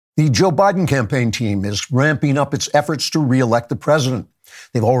The Joe Biden campaign team is ramping up its efforts to re-elect the president.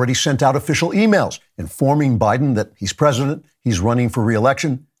 They've already sent out official emails informing Biden that he's president, he's running for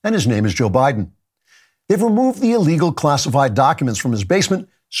re-election, and his name is Joe Biden. They've removed the illegal classified documents from his basement,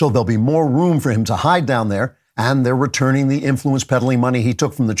 so there'll be more room for him to hide down there, and they're returning the influence peddling money he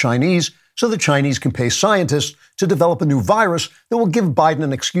took from the Chinese so the Chinese can pay scientists to develop a new virus that will give Biden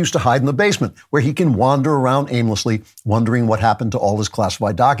an excuse to hide in the basement, where he can wander around aimlessly, wondering what happened to all his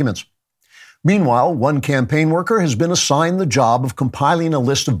classified documents. Meanwhile, one campaign worker has been assigned the job of compiling a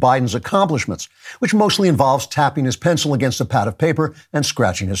list of Biden's accomplishments, which mostly involves tapping his pencil against a pad of paper and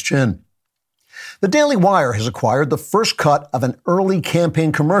scratching his chin. The Daily Wire has acquired the first cut of an early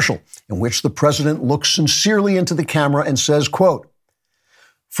campaign commercial in which the president looks sincerely into the camera and says, quote,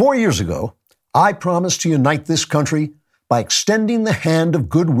 "4 years ago, I promised to unite this country by extending the hand of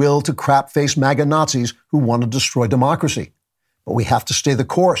goodwill to crap-faced MAGA Nazis who want to destroy democracy. But we have to stay the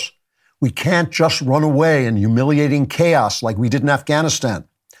course. We can't just run away in humiliating chaos like we did in Afghanistan.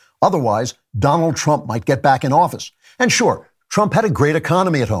 Otherwise, Donald Trump might get back in office. And sure, Trump had a great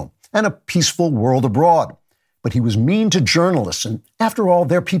economy at home and a peaceful world abroad. But he was mean to journalists, and after all,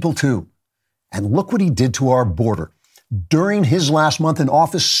 they're people too. And look what he did to our border. During his last month in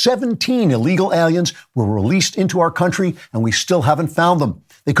office, 17 illegal aliens were released into our country, and we still haven't found them.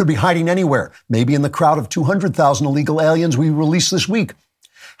 They could be hiding anywhere, maybe in the crowd of 200,000 illegal aliens we released this week.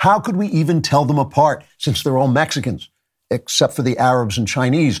 How could we even tell them apart, since they're all Mexicans, except for the Arabs and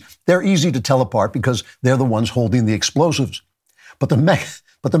Chinese? They're easy to tell apart because they're the ones holding the explosives. But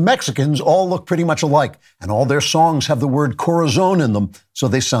the Mexicans all look pretty much alike, and all their songs have the word corazon in them, so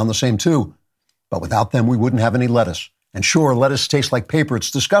they sound the same too. But without them, we wouldn't have any lettuce. And sure, lettuce tastes like paper.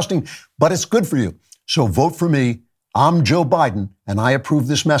 It's disgusting, but it's good for you. So vote for me. I'm Joe Biden, and I approve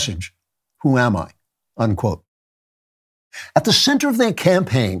this message. Who am I?" Unquote. At the center of their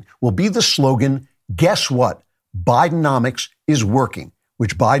campaign will be the slogan, "Guess what? Bidenomics is working,"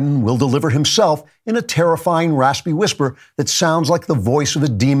 which Biden will deliver himself in a terrifying, raspy whisper that sounds like the voice of a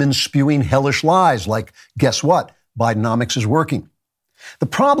demon spewing hellish lies, like, "Guess what? Bidenomics is working." The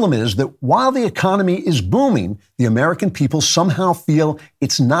problem is that while the economy is booming, the American people somehow feel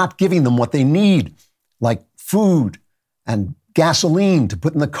it's not giving them what they need, like food and gasoline to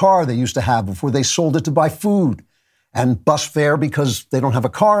put in the car they used to have before they sold it to buy food, and bus fare because they don't have a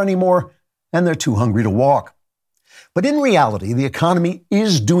car anymore and they're too hungry to walk. But in reality, the economy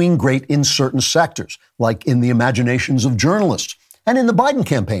is doing great in certain sectors, like in the imaginations of journalists, and in the Biden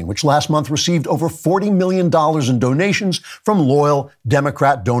campaign, which last month received over $40 million in donations from loyal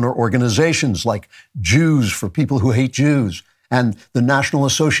Democrat donor organizations like Jews for People Who Hate Jews and the National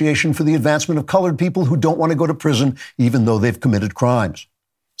Association for the Advancement of Colored People Who Don't Want to Go to Prison even though they've committed crimes.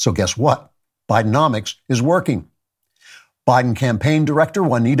 So guess what? Bidenomics is working. Biden campaign director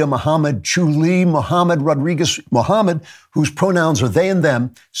Juanita Muhammad Chuli Muhammad Rodriguez Muhammad, whose pronouns are they and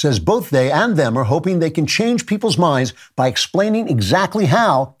them, says both they and them are hoping they can change people's minds by explaining exactly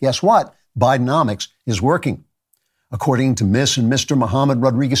how, guess what, Bidenomics is working. According to Miss and Mr. Muhammad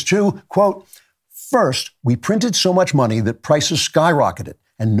Rodriguez Chu, quote, "First, we printed so much money that prices skyrocketed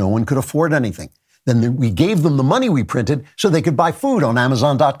and no one could afford anything. Then we gave them the money we printed so they could buy food on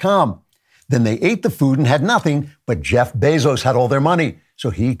Amazon.com. Then they ate the food and had nothing, but Jeff Bezos had all their money,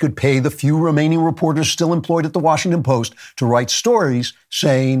 so he could pay the few remaining reporters still employed at the Washington Post to write stories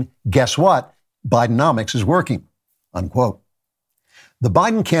saying, guess what? Bidenomics is working," unquote. The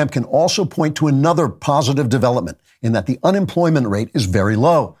Biden camp can also point to another positive development in that the unemployment rate is very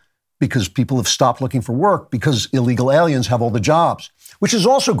low because people have stopped looking for work because illegal aliens have all the jobs, which is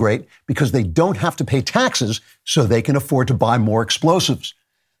also great because they don't have to pay taxes so they can afford to buy more explosives.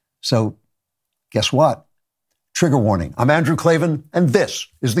 So guess what? Trigger warning. I'm Andrew Klavan, and this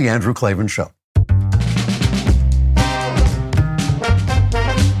is The Andrew Klavan Show.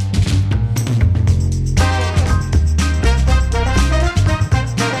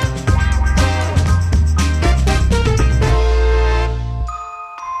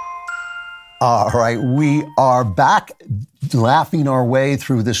 All right, we are back laughing our way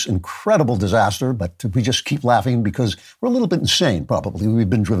through this incredible disaster, but we just keep laughing because we're a little bit insane, probably. We've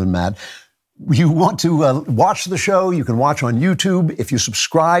been driven mad. You want to watch the show, you can watch on YouTube. If you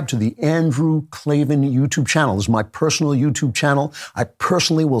subscribe to the Andrew Klavan YouTube channel, this is my personal YouTube channel. I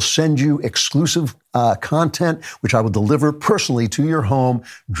personally will send you exclusive content, which I will deliver personally to your home,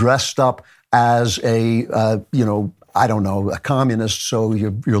 dressed up as a, a communist, so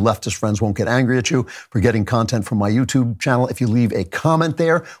your leftist friends won't get angry at you for getting content from my YouTube channel. If you leave a comment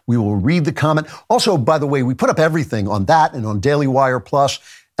there, we will read the comment. Also, by the way, we put up everything on that and on Daily Wire Plus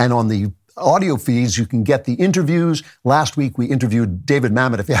and on the audio feeds, you can get the interviews. Last week, we interviewed David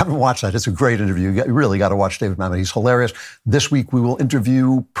Mamet. If you haven't watched that, it's a great interview. You really got to watch David Mamet. He's hilarious. This week, we will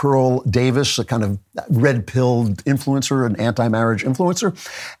interview Pearl Davis, a kind of red-pilled influencer, an anti-marriage influencer.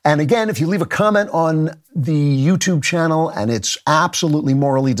 And again, if you leave a comment on the YouTube channel and it's absolutely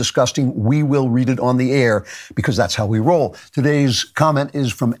morally disgusting, we will read it on the air because that's how we roll. Today's comment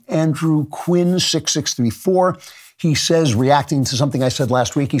is from Andrew Quinn, 6634. He says, reacting to something I said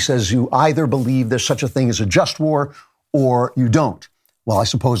last week, he says, you either believe there's such a thing as a just war or you don't. Well, I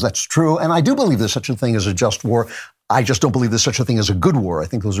suppose that's true. And I do believe there's such a thing as a just war. I just don't believe there's such a thing as a good war. I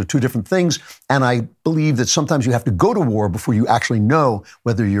think those are two different things. And I believe that sometimes you have to go to war before you actually know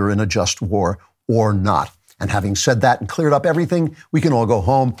whether you're in a just war or not. And having said that and cleared up everything, we can all go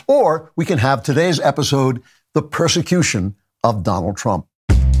home, or we can have today's episode, The Persecution of Donald Trump.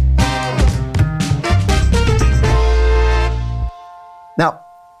 Now,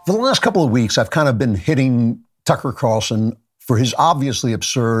 for the last couple of weeks, I've kind of been hitting Tucker Carlson for his obviously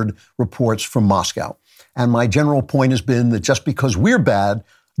absurd reports from Moscow. And my general point has been that just because we're bad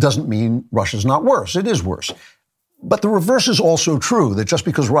doesn't mean Russia's not worse. It is worse. But the reverse is also true, that just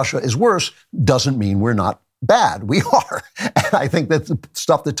because Russia is worse doesn't mean we're not bad. We are. And I think that the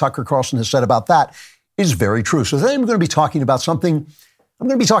stuff that Tucker Carlson has said about that is very true. So today I'm going to be talking about something. I'm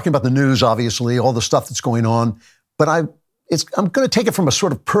going to be talking about the news, obviously, all the stuff that's going on. But I'm going to take it from a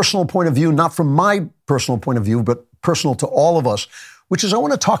sort of personal point of view, not from my personal point of view, but personal to all of us, which is I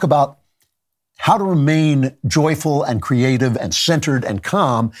want to talk about how to remain joyful and creative and centered and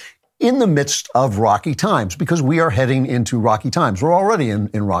calm in the midst of rocky times, because we are heading into rocky times. We're already in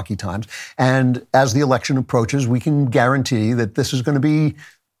rocky times. And as the election approaches, we can guarantee that this is going to be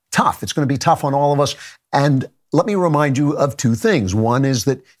tough. It's going to be tough on all of us. And let me remind you of two things. One is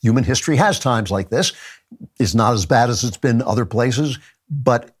that human history has times like this. It's not as bad as it's been other places,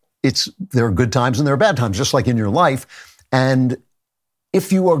 but there are good times and there are bad times, just like in your life. And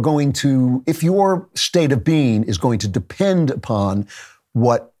if your state of being is going to depend upon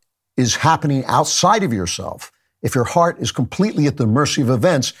what is happening outside of yourself, if your heart is completely at the mercy of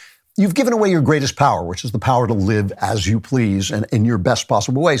events, you've given away your greatest power, which is the power to live as you please and in your best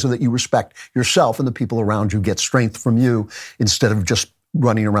possible way so that you respect yourself and the people around you get strength from you instead of just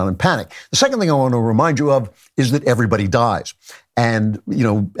running around in panic. The second thing I want to remind you of is that everybody dies. And,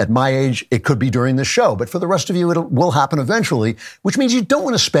 at my age, it could be during this show, but for the rest of you, it will happen eventually, which means you don't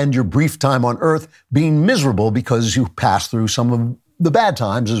want to spend your brief time on Earth being miserable because you pass through some of the bad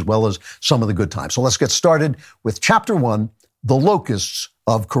times as well as some of the good times. So let's get started with Chapter 1, The Locusts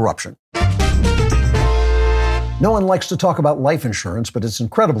of Corruption. No one likes to talk about life insurance, but it's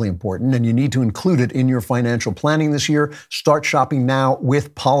incredibly important, and you need to include it in your financial planning this year. Start shopping now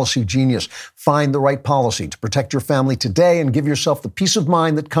with Policy Genius. Find the right policy to protect your family today and give yourself the peace of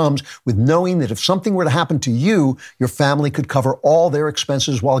mind that comes with knowing that if something were to happen to you, your family could cover all their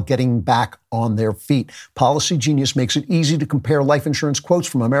expenses while getting back on their feet. Policy Genius makes it easy to compare life insurance quotes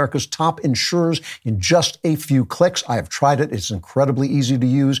from America's top insurers in just a few clicks. I have tried it. It's incredibly easy to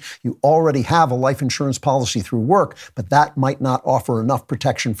use. You already have a life insurance policy through work, but that might not offer enough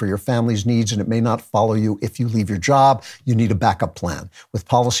protection for your family's needs, and it may not follow you if you leave your job. You need a backup plan. With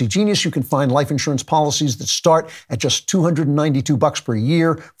Policy Genius, you can find life insurance policies that start at just $292 per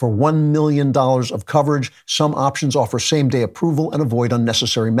year for $1 million of coverage. Some options offer same-day approval and avoid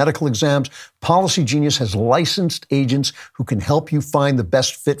unnecessary medical exams. Policy Genius has licensed agents who can help you find the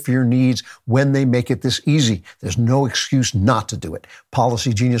best fit for your needs when they make it this easy. There's no excuse not to do it.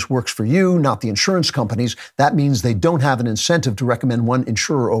 Policy Genius works for you, not the insurance companies. That means they don't have an incentive to recommend one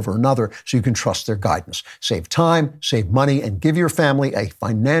insurer over another, so you can trust their guidance. Save time, save money, and give your family a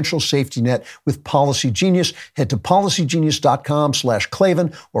financial safety net with Policy Genius. Head to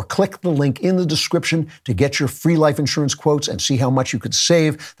policygenius.com/Klavan or click the link in the description to get your free life insurance quotes and see how much you could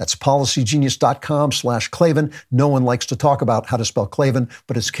save. That's policygenius.com/Klavan. No one likes to talk about how to spell Klavan,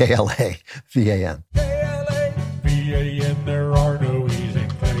 but it's Klavan. Klavan, there are no easy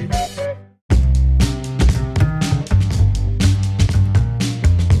Klavan.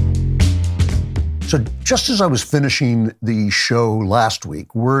 So just as I was finishing the show last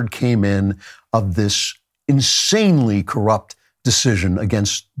week, word came in of this insanely corrupt decision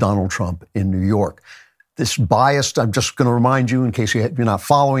against Donald Trump in New York. This biased, I'm just going to remind you in case you're not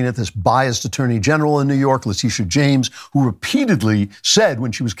following it, this biased Attorney General in New York, Letitia James, who repeatedly said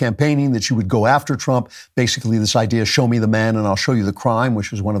when she was campaigning that she would go after Trump, basically this idea, show me the man and I'll show you the crime,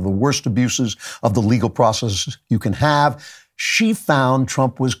 which is one of the worst abuses of the legal process you can have. She found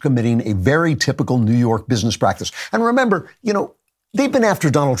Trump was committing a very typical New York business practice. And remember, they've been after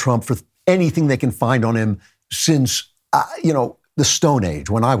Donald Trump for anything they can find on him since, the the Stone Age,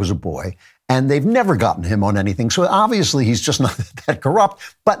 when I was a boy, and they've never gotten him on anything. So obviously he's just not that corrupt.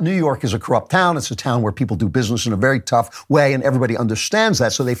 But New York is a corrupt town. It's a town where people do business in a very tough way, and everybody understands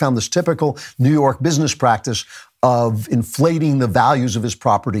that. So they found this typical New York business practice of inflating the values of his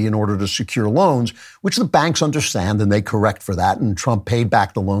property in order to secure loans, which the banks understand, and they correct for that. And Trump paid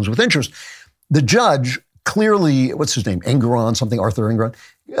back the loans with interest. The judge clearly, what's his name? Arthur Engoron.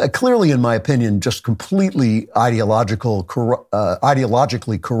 Clearly, in my opinion, just completely ideologically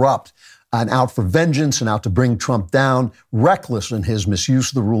corrupt and out for vengeance and out to bring Trump down, reckless in his misuse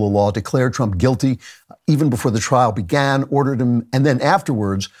of the rule of law, declared Trump guilty even before the trial began, ordered him, and then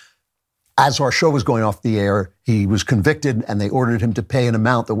afterwards, as our show was going off the air, he was convicted and they ordered him to pay an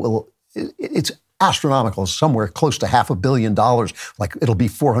amount that it's astronomical, somewhere close to $500 million, like it'll be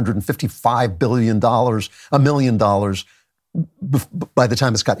 $455 billion, $1 million by the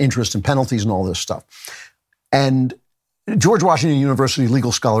time it's got interest and penalties and all this stuff. And George Washington University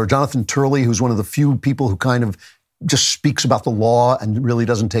legal scholar Jonathan Turley, who's one of the few people who kind of just speaks about the law and really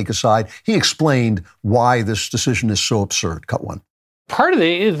doesn't take a side, he explained why this decision is so absurd. Cut one. Part of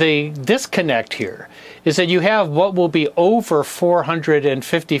the disconnect here is that you have what will be over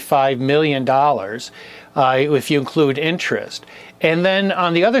 $455 million if you include interest. And then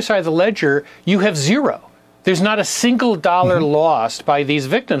on the other side of the ledger, you have zero. There's not a single dollar lost by these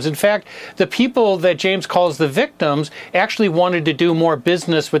victims. In fact, the people that James calls the victims actually wanted to do more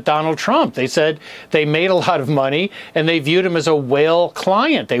business with Donald Trump. They said they made a lot of money and they viewed him as a whale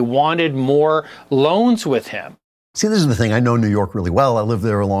client. They wanted more loans with him. See, this is the thing. I know New York really well. I lived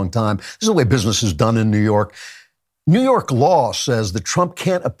there a long time. This is the way business is done in New York. New York law says that Trump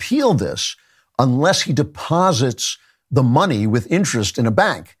can't appeal this unless he deposits the money with interest in a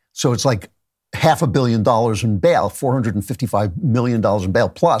bank. So it's like $500 million in bail, $455 million in bail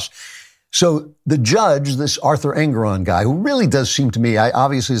plus. So the judge, this Arthur Engoron guy, who really does seem to me,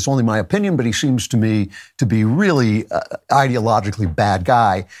 obviously it's only my opinion, but he seems to me to be really ideologically bad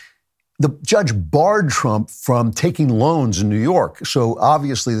guy. The judge barred Trump from taking loans in New York. So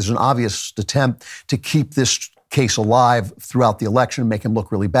obviously there's an obvious attempt to keep this case alive throughout the election, make him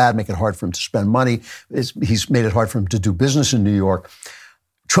look really bad, make it hard for him to spend money. He's made it hard for him to do business in New York.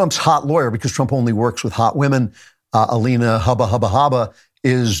 Trump's hot lawyer, because Trump only works with hot women, Alina Habba,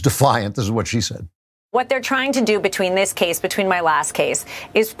 is defiant. This is what she said. What they're trying to do between my last case,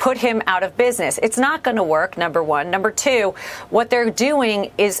 is put him out of business. It's not going to work, number one. Number two, what they're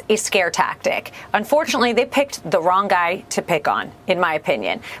doing is a scare tactic. Unfortunately, they picked the wrong guy to pick on, in my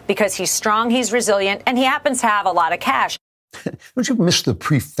opinion, because he's strong, he's resilient, and he happens to have a lot of cash. Don't you miss the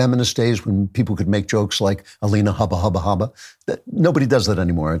pre-feminist days when people could make jokes like Alina Habba? Nobody does that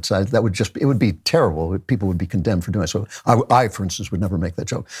anymore. It would be terrible. People would be condemned for doing it. So I, for instance, would never make that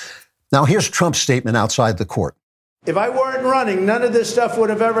joke. Now, here's Trump's statement outside the court. If I weren't running, none of this stuff would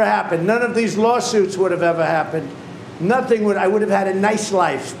have ever happened. None of these lawsuits would have ever happened. I would have had a nice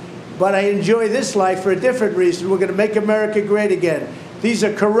life. But I enjoy this life for a different reason. We're going to make America great again. These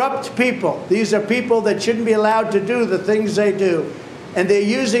are corrupt people. These are people that shouldn't be allowed to do the things they do. And they're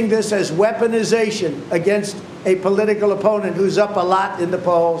using this as weaponization against a political opponent who's up a lot in the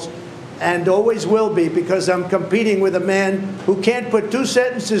polls and always will be, because I'm competing with a man who can't put two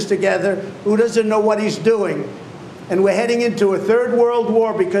sentences together, who doesn't know what he's doing. And we're heading into a third world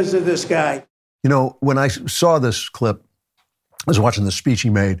war because of this guy. You know, when I saw this clip, I was watching the speech he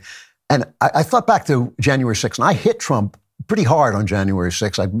made, and I thought back to January 6th, and I hit Trump pretty hard on January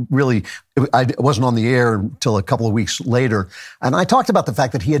 6th. I wasn't on the air until a couple of weeks later. And I talked about the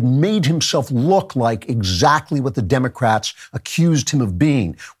fact that he had made himself look like exactly what the Democrats accused him of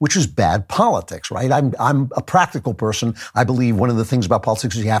being, which is bad politics, right? I'm a practical person. I believe one of the things about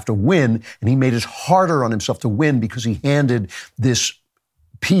politics is you have to win. And he made it harder on himself to win because he handed this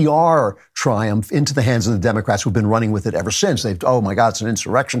PR triumph into the hands of the Democrats who've been running with it ever since. Oh my God, it's an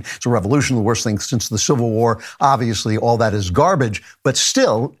insurrection. It's a revolution, the worst thing since the Civil War. Obviously, all that is garbage. But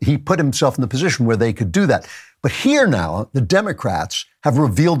still, he put himself in the position where they could do that. But here now, the Democrats have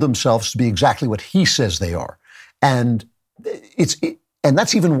revealed themselves to be exactly what he says they are. And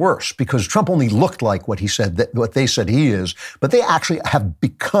that's even worse because Trump only looked like what what they said he is, but they actually have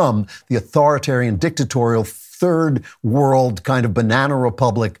become the authoritarian, dictatorial, third world kind of banana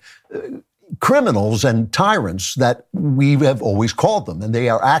republic criminals and tyrants that we have always called them. And they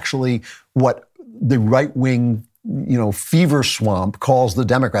are actually what the right-wing, fever swamp calls the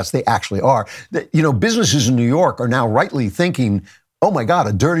Democrats. They actually are. Businesses in New York are now rightly thinking, oh my God,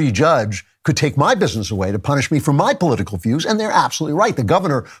 a dirty judge could take my business away to punish me for my political views. And they're absolutely right. The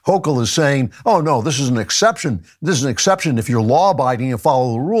governor, Hochul, is saying, oh, no, this is an exception. This is an exception. If you're law-abiding and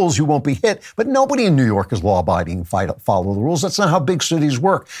follow the rules, you won't be hit. But nobody in New York is law-abiding and follow the rules. That's not how big cities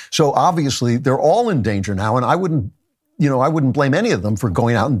work. So obviously, they're all in danger now. And I wouldn't blame any of them for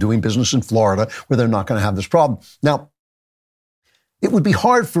going out and doing business in Florida where they're not going to have this problem. Now, it would be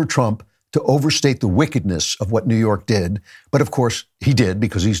hard for Trump to overstate the wickedness of what New York did. But of course, he did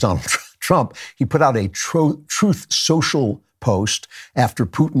because he's Donald Trump. He put out a Truth Social post after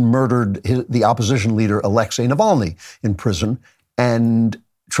Putin murdered the opposition leader Alexei Navalny in prison. And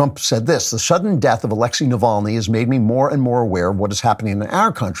Trump said this: the sudden death of Alexei Navalny has made me more and more aware of what is happening in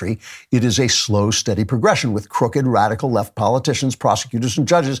our country. It is a slow, steady progression with crooked, radical left politicians, prosecutors, and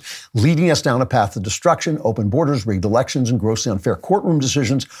judges leading us down a path of destruction. Open borders, rigged elections, and grossly unfair courtroom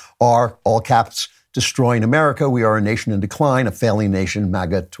decisions are, all caps, destroying America. We are a nation in decline, a failing nation,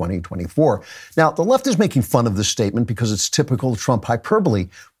 MAGA 2024. Now, the left is making fun of this statement because it's typical Trump hyperbole,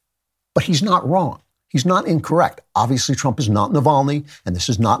 but he's not wrong. He's not incorrect. Obviously, Trump is not Navalny, and this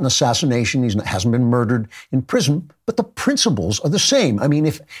is not an assassination. He hasn't been murdered in prison, but the principles are the same. I mean,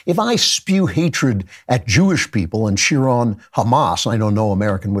 if I spew hatred at Jewish people and cheer on Hamas, I know no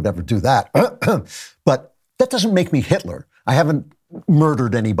American would ever do that, but that doesn't make me Hitler. I haven't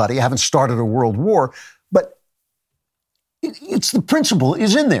murdered anybody. I haven't started a world war, but it's the principle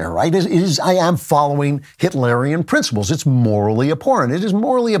is in there, right? I am following Hitlerian principles. It's morally abhorrent. It is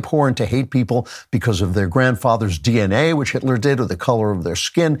morally abhorrent to hate people because of their grandfather's DNA, which Hitler did, or the color of their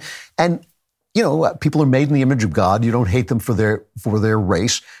skin. And, people are made in the image of God. You don't hate them for their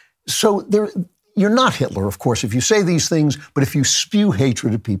race. So you're not Hitler, of course, if you say these things, but if you spew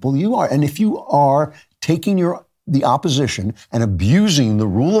hatred at people, you are. And if you are taking the opposition and abusing the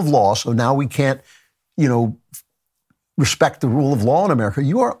rule of law, so now we can't, respect the rule of law in America,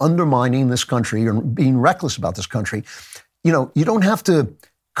 you are undermining this country. You're being reckless about this country. You don't have to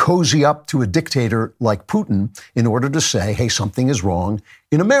cozy up to a dictator like Putin in order to say, hey, something is wrong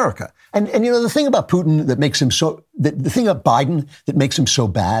in America. And the thing about Putin that makes him the thing about Biden that makes him so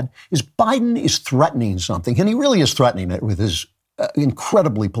bad is Biden is threatening something, and he really is threatening it with his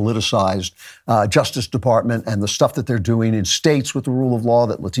incredibly politicized Justice Department and the stuff that they're doing in states with the rule of law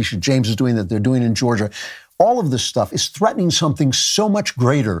that Letitia James is doing, that they're doing in Georgia. All of this stuff is threatening something so much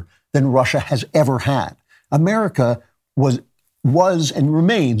greater than Russia has ever had. America was and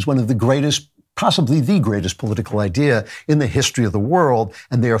remains one of the greatest, possibly the greatest political idea in the history of the world,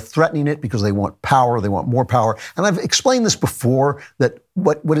 and they are threatening it because they want power, they want more power. And I've explained this before, that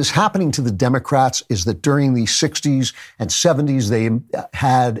what is happening to the Democrats is that during the 60s and 70s,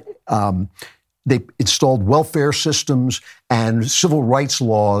 they installed welfare systems and civil rights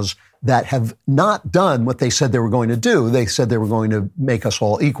laws that have not done what they said they were going to do. They said they were going to make us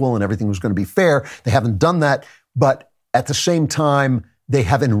all equal and everything was going to be fair. They haven't done that. But at the same time, they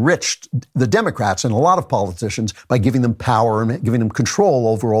have enriched the Democrats and a lot of politicians by giving them power and giving them control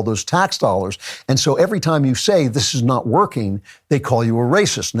over all those tax dollars. And so every time you say this is not working, they call you a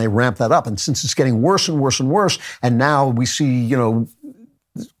racist and they ramp that up. And since it's getting worse and worse and worse, and now we see,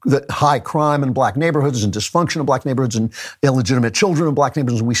 the high crime in black neighborhoods and dysfunction in black neighborhoods and illegitimate children in black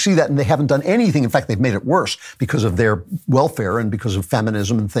neighborhoods. And we see that, and they haven't done anything. In fact, they've made it worse because of their welfare and because of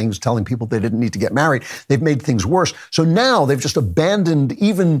feminism and things, telling people they didn't need to get married. They've made things worse. So now they've just abandoned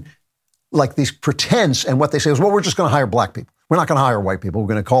even like these pretense, and what they say is, well, we're just going to hire black people. We're not going to hire white people. We're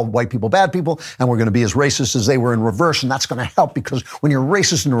going to call white people bad people, and we're going to be as racist as they were in reverse, and that's going to help because when you're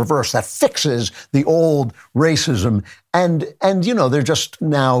racist in reverse, that fixes the old racism. And they're just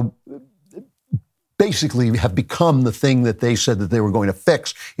now basically have become the thing that they said that they were going to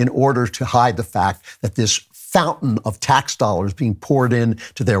fix in order to hide the fact that this fountain of tax dollars being poured in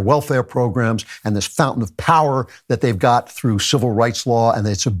to their welfare programs and this fountain of power that they've got through civil rights law and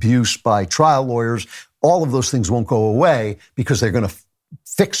its abuse by trial lawyers, all of those things won't go away because they're going to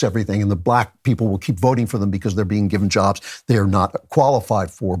fix everything, and the black people will keep voting for them because they're being given jobs they are not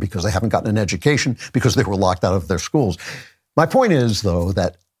qualified for because they haven't gotten an education because they were locked out of their schools. My point is, though,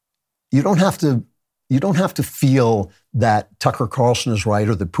 that you don't have to feel that Tucker Carlson is right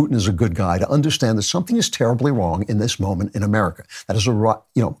or that Putin is a good guy to understand that something is terribly wrong in this moment in America. That is a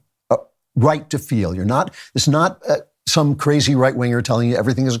right to feel. It's not some crazy right-winger telling you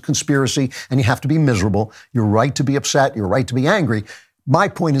everything is a conspiracy and you have to be miserable. You're right to be upset. You're right to be angry. My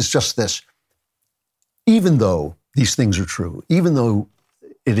point is just this. Even though these things are true, even though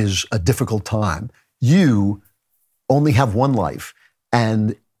it is a difficult time, you only have one life.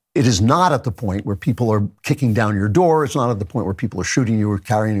 And it is not at the point where people are kicking down your door. It's not at the point where people are shooting you or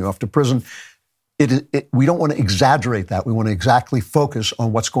carrying you off to prison. we don't want to exaggerate that. We want to exactly focus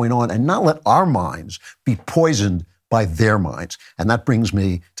on what's going on and not let our minds be poisoned by their minds. And that brings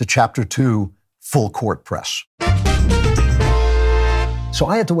me to Chapter 2, Full Court Press. So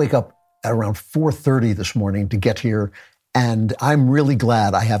I had to wake up at around 4:30 this morning to get here, and I'm really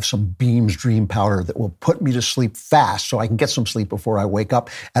glad I have some Beams Dream Powder that will put me to sleep fast so I can get some sleep before I wake up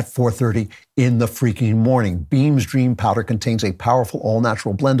at 4:30 in the freaking morning. Beams Dream Powder contains a powerful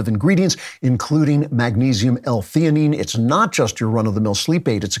all-natural blend of ingredients, including magnesium L-theanine. It's not just your run-of-the-mill sleep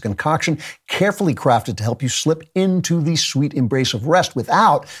aid. It's a concoction carefully crafted to help you slip into the sweet embrace of rest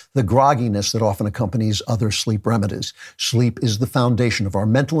without the grogginess that often accompanies other sleep remedies. Sleep is the foundation of our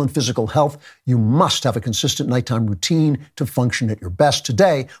mental and physical health. You must have a consistent nighttime routine to function at your best.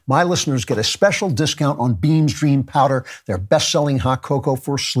 Today, my listeners get a special discount on Beams Dream Powder, their best-selling hot cocoa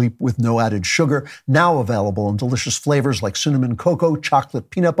for sleep with no added sugar, now available in delicious flavors like cinnamon cocoa, chocolate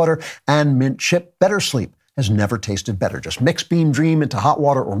peanut butter, and mint chip. Better sleep has never tasted better. Just mix Beam Dream into hot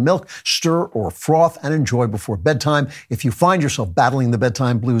water or milk, stir or froth, and enjoy before bedtime. If you find yourself battling the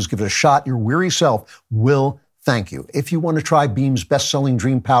bedtime blues, give it a shot. Your weary self will thank you. If you want to try Beam's best-selling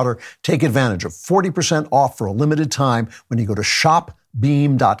Dream Powder, take advantage of 40% off for a limited time when you go to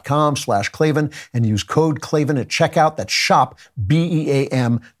shopbeam.com/Klavan and use code Klavan at checkout. That's shop,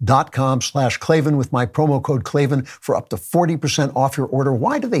 BEAM.com/Klavan with my promo code Klavan for up to 40% off your order.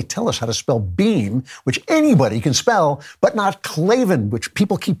 Why do they tell us how to spell Beam, which anybody can spell, but not Klavan, which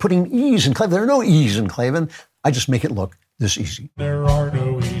people keep putting E's in Klavan? There are no E's in Klavan. I just make it look this easy. There are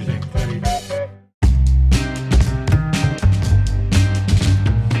no E's in Klavan.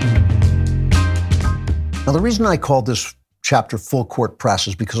 Now, the reason I called this chapter Full Court Press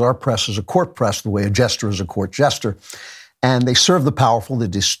is because our press is a court press the way a jester is a court jester. And they serve the powerful, they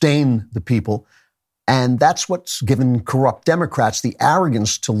disdain the people. And that's what's given corrupt Democrats the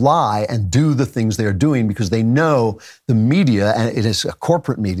arrogance to lie and do the things they're doing because they know the media, and it is a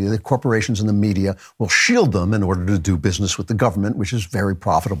corporate media, the corporations and the media will shield them in order to do business with the government, which is very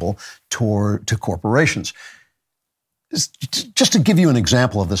profitable to corporations. Just to give you an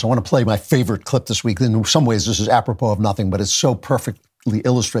example of this, I want to play my favorite clip this week. In some ways, this is apropos of nothing, but it so perfectly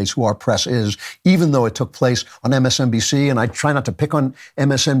illustrates who our press is, even though it took place on MSNBC. And I try not to pick on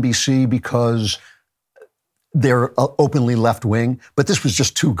MSNBC because they're openly left-wing, but this was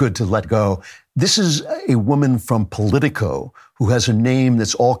just too good to let go. This is a woman from Politico who has a name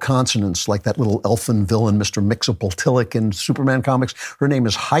that's all consonants, like that little elfin villain, Mr. Mxyzptlk in Superman comics. Her name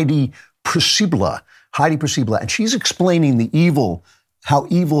is Heidi Priebla. And she's explaining how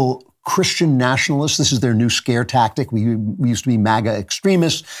evil Christian nationalists, this is their new scare tactic. We used to be MAGA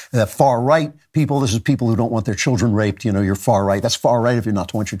extremists, far-right people. This is people who don't want their children raped. You know, you're far-right. That's far-right if you're not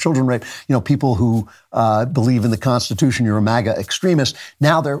to want your children raped. You know, people who believe in the Constitution, you're a MAGA extremist.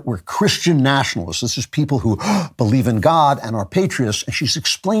 Now we're Christian nationalists. This is people who believe in God and are patriots. And she's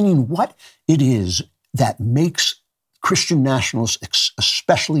explaining what it is that makes Christian nationalists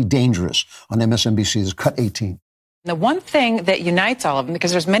especially dangerous on MSNBC. This is cut 18. The one thing that unites all of them,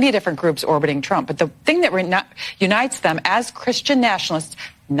 because there's many different groups orbiting Trump, but the thing that unites them as Christian nationalists,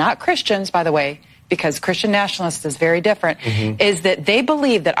 not Christians, by the way, because Christian nationalists is very different, is that they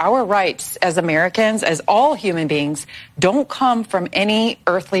believe that our rights as Americans, as all human beings, don't come from any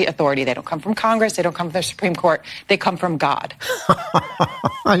earthly authority. They don't come from Congress. They don't come from the Supreme Court. They come from God.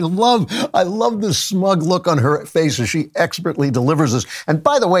 I love the smug look on her face as she expertly delivers this. And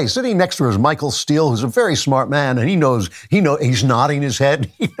by the way, sitting next to her is Michael Steele, who's a very smart man, and he knows he's nodding his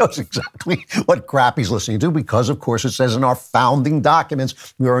head. He knows exactly what crap he's listening to because, of course, it says in our founding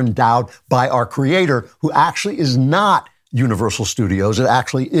documents, we are endowed by our Creator, who actually is not Universal Studios. It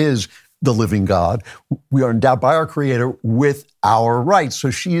actually is the living God. We are endowed by our Creator with our rights.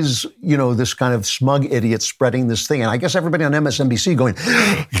 So she's, this kind of smug idiot spreading this thing. And I guess everybody on MSNBC going,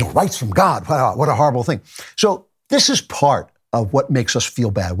 rights from God. Wow, what a horrible thing. So this is part of what makes us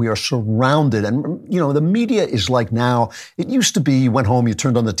feel bad. We are surrounded. And, the media is like now, it used to be you went home, you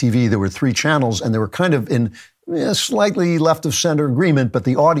turned on the TV, there were 3 channels, and they were kind of in slightly left of center agreement, but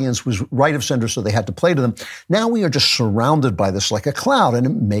the audience was right of center, so they had to play to them. Now we are just surrounded by this like a cloud, and it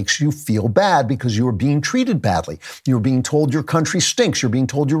makes you feel bad because you are being treated badly. You're being told your country stinks. You're being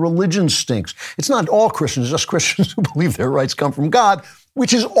told your religion stinks. It's not all Christians, just Christians who believe their rights come from God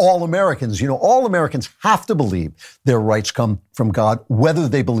which is all Americans. All Americans have to believe their rights come from God, whether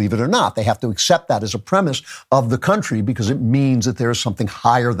they believe it or not. They have to accept that as a premise of the country because it means that there is something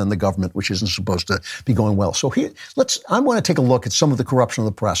higher than the government, which isn't supposed to be going well. So I want to take a look at some of the corruption of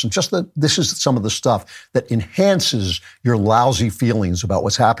the press, and this is some of the stuff that enhances your lousy feelings about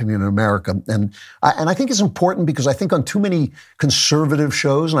what's happening in America. And I think it's important because I think on too many conservative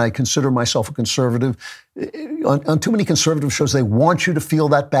shows, and I consider myself a conservative, on too many conservative shows, they want you to feel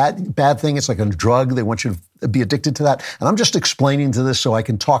that bad thing. It's like a drug. They want you to be addicted to that. And I'm just explaining to this so I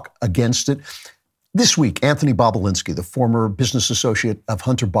can talk against it. This week, Anthony Bobulinski, the former business associate of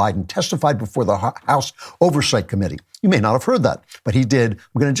Hunter Biden, testified before the House Oversight Committee. You may not have heard that, but he did.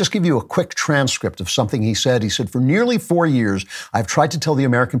 I'm going to just give you a quick transcript of something he said. He said, "For nearly 4 years, I've tried to tell the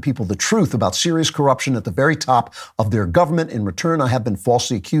American people the truth about serious corruption at the very top of their government. In return, I have been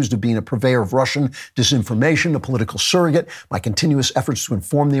falsely accused of being a purveyor of Russian disinformation, a political surrogate. My continuous efforts to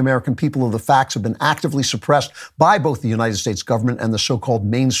inform the American people of the facts have been actively suppressed by both the United States government and the so-called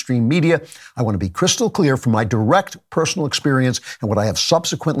mainstream media. I want to be crystal clear from my direct personal experience and what I have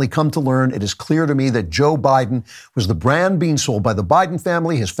subsequently come to learn. It is clear to me that Joe Biden was the brand being sold by the Biden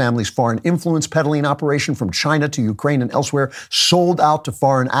family, his family's foreign influence peddling operation from China to Ukraine and elsewhere, sold out to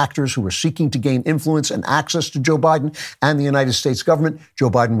foreign actors who were seeking to gain influence and access to Joe Biden and the United States government. Joe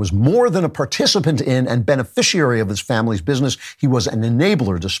Biden was more than a participant in and beneficiary of his family's business. He was an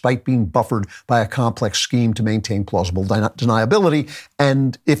enabler, despite being buffered by a complex scheme to maintain plausible deniability."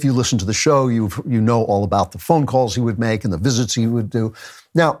 And if you listen to the show, you know all about the phone calls he would make and the visits he would do.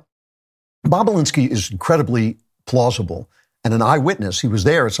 Now, Bobulinski is incredibly plausible and an eyewitness. He was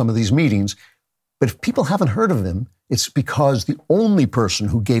there at some of these meetings. But if people haven't heard of him, it's because the only person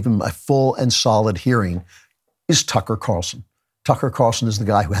who gave him a full and solid hearing is Tucker Carlson. Tucker Carlson is the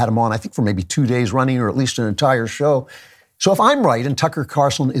guy who had him on, I think, for maybe 2 days running, or at least an entire show. So if I'm right and Tucker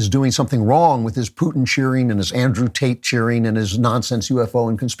Carlson is doing something wrong with his Putin cheering and his Andrew Tate cheering and his nonsense UFO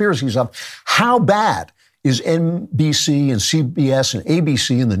and conspiracy stuff, how bad is NBC and CBS and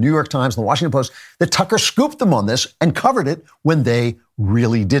ABC and the New York Times and the Washington Post that Tucker scooped them on this and covered it when they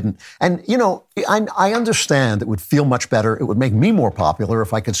really didn't? And, I understand it would feel much better. It would make me more popular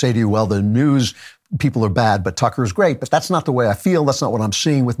if I could say to you, well, the news people are bad, but Tucker is great. But that's not the way I feel. That's not what I'm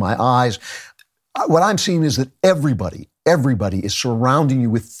seeing with my eyes. What I'm seeing is that everybody is surrounding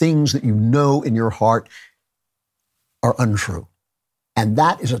you with things that you know in your heart are untrue. And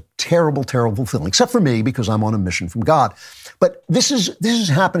that is a terrible, terrible feeling, except for me, because I'm on a mission from God. But this is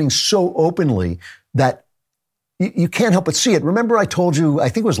happening so openly that you can't help but see it. Remember I told you, I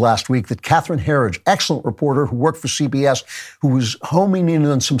think it was last week, that Catherine Herridge, excellent reporter who worked for CBS, who was homing in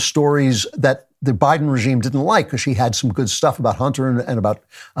on some stories that the Biden regime didn't like because she had some good stuff about Hunter and about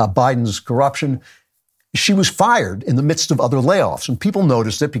Biden's corruption. She was fired in the midst of other layoffs, and people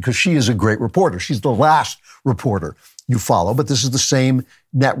noticed it because she is a great reporter. She's the last reporter you follow, but this is the same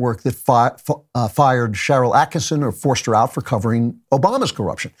network that fired Cheryl Atkinson or forced her out for covering Obama's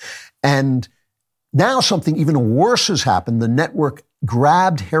corruption. And now something even worse has happened. The network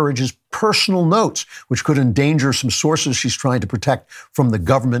grabbed Herridge's personal notes, which could endanger some sources she's trying to protect from the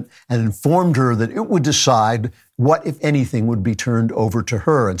government, and informed her that it would decide what, if anything, would be turned over to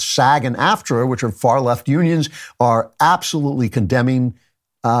her. And SAG and AFTRA, which are far-left unions, are absolutely condemning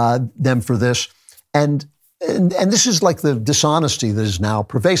them for this. And this is like the dishonesty that is now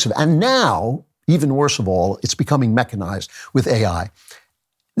pervasive. And now, even worse of all, it's becoming mechanized with AI.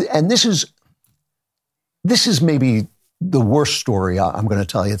 And this is maybe the worst story I'm going to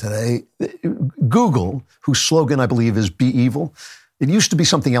tell you today. Google, whose slogan I believe is "Be Evil." It used to be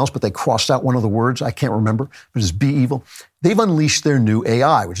something else, but they crossed out one of the words. I can't remember, but it's "Be Evil." They've unleashed their new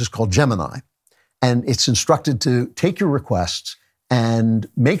AI, which is called Gemini. And it's instructed to take your requests and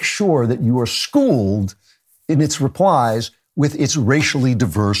make sure that you are schooled in its replies with its racially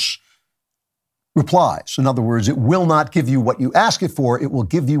diverse replies. In other words, it will not give you what you ask it for. It will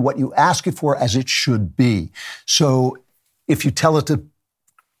give you what you ask it for as it should be. So if you tell it to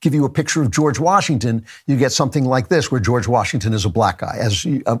give you a picture of George Washington, you get something like this, where George Washington is a black guy, as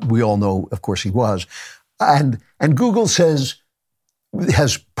we all know, of course, he was. And Google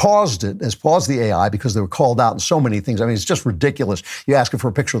has paused the AI because they were called out in so many things. I mean, it's just ridiculous. You ask it for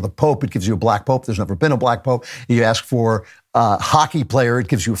a picture of the Pope, it gives you a black Pope. There's never been a black Pope. You ask for a hockey player, it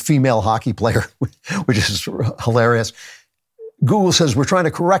gives you a female hockey player, which is hilarious. Google says, we're trying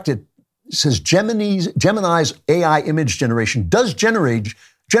to correct it. It says Gemini's AI image generation does generate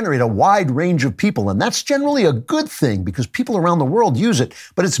a wide range of people, and that's generally a good thing because people around the world use it,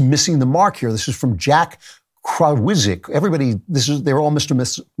 but it's missing the mark here. This is from Jack Krawiecki, everybody, they're all Mr.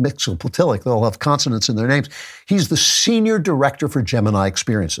 Mixopoutilic. They all have consonants in their names. He's the senior director for Gemini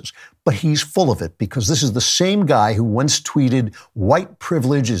Experiences, but he's full of it because this is the same guy who once tweeted, "White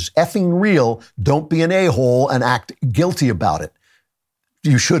privilege is effing real. Don't be an a-hole and act guilty about it."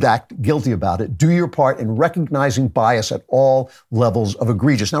 You should act guilty about it. Do your part in recognizing bias at all levels of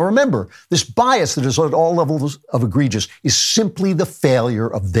egregious. Now remember, this bias that is at all levels of egregious is simply the failure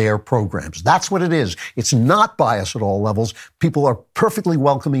of their programs. That's what it is. It's not bias at all levels. People are perfectly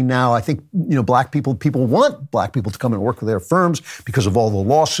welcoming now. I think, people want black people to come and work with their firms because of all the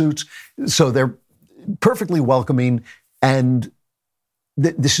lawsuits. So they're perfectly welcoming, and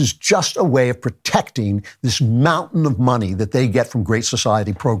this is just a way of protecting this mountain of money that they get from Great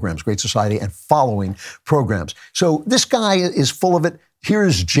Society programs, Great Society and following programs. So this guy is full of it.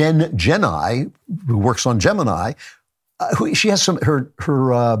 Here's Jenai, who works on Gemini. She has her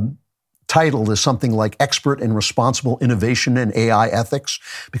title is something like Expert in Responsible Innovation and AI Ethics,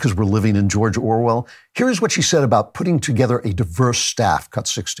 because we're living in George Orwell. Here's what she said about putting together a diverse staff, cut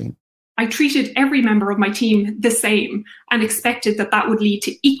 16. I treated every member of my team the same and expected that would lead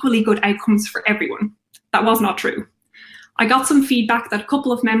to equally good outcomes for everyone. That was not true. I got some feedback that a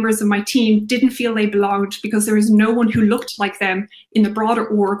couple of members of my team didn't feel they belonged because there was no one who looked like them in the broader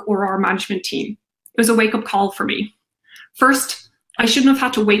org or our management team. It was a wake-up call for me. First, I shouldn't have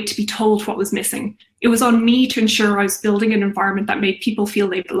had to wait to be told what was missing. It was on me to ensure I was building an environment that made people feel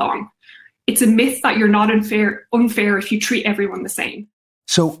they belong. It's a myth that you're not unfair if you treat everyone the same.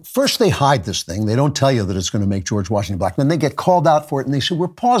 So first they hide this thing. They don't tell you that it's going to make George Washington black. Then they get called out for it and they say, we're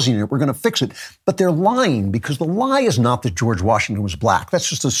pausing it. We're going to fix it. But they're lying, because the lie is not that George Washington was black. That's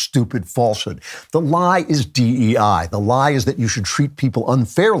just a stupid falsehood. The lie is DEI. The lie is that you should treat people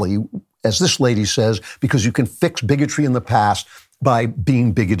unfairly, as this lady says, because you can fix bigotry in the past by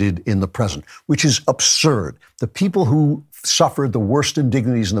being bigoted in the present, which is absurd. The people who suffered the worst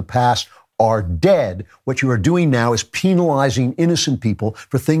indignities in the past are dead. What you are doing now is penalizing innocent people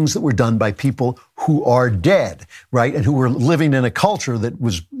for things that were done by people who are dead, right? And who were living in a culture that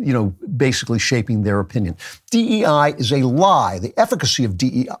was, basically shaping their opinion. DEI is a lie. The efficacy of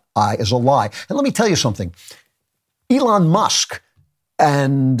DEI is a lie. And let me tell you something. Elon Musk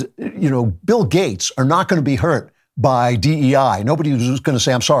and, Bill Gates are not going to be hurt by DEI. Nobody was going to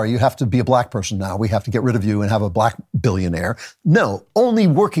say, I'm sorry, you have to be a black person now. We have to get rid of you and have a black billionaire. No, only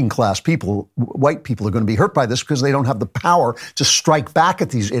working class people, white people, are going to be hurt by this because they don't have the power to strike back at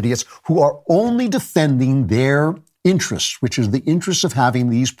these idiots who are only defending their interests, which is the interests of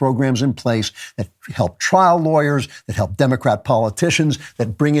having these programs in place that help trial lawyers, that help Democrat politicians,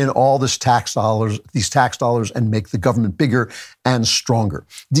 that bring in all these tax dollars and make the government bigger and stronger.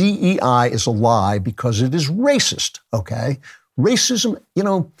 DEI is a lie because it is racist, okay? Racism,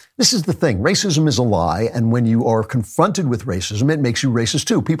 this is the thing. Racism is a lie, and when you are confronted with racism, it makes you racist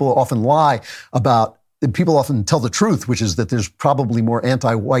too. People often tell the truth, which is that there's probably more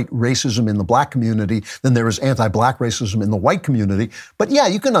anti-white racism in the black community than there is anti-black racism in the white community. But yeah,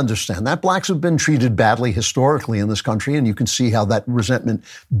 you can understand that. Blacks have been treated badly historically in this country, and you can see how that resentment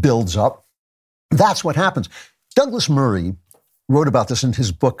builds up. That's what happens. Douglas Murray wrote about this in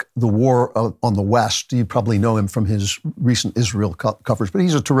his book, The War on the West. You probably know him from his recent Israel coverage, but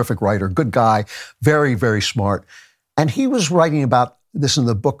he's a terrific writer, good guy, very, very smart. And he was writing about this in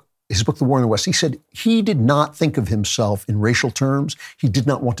his book, The War in the West. He said he did not think of himself in racial terms. He did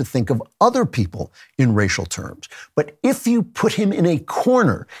not want to think of other people in racial terms. But if you put him in a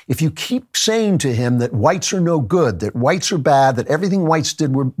corner, if you keep saying to him that whites are no good, that whites are bad, that everything whites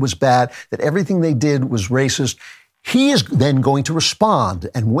did was bad, that everything they did was racist, he is then going to respond.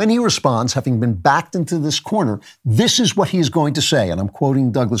 And when he responds, having been backed into this corner, this is what he is going to say. And I'm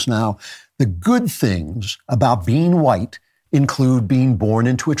quoting Douglas now. The good things about being white include being born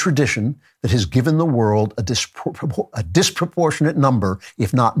into a tradition that has given the world a disproportionate number,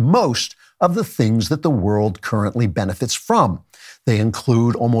 if not most, of the things that the world currently benefits from. They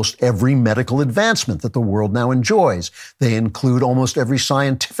include almost every medical advancement that the world now enjoys. They include almost every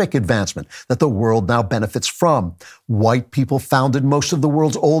scientific advancement that the world now benefits from. White people founded most of the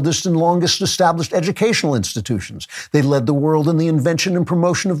world's oldest and longest established educational institutions. They led the world in the invention and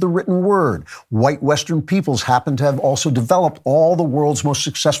promotion of the written word. White Western peoples happen to have also developed all the world's most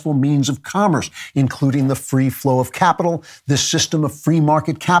successful means of commerce, including the free flow of capital. This system of free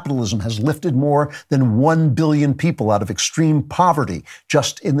market capitalism has lifted more than 1 billion people out of extreme poverty poverty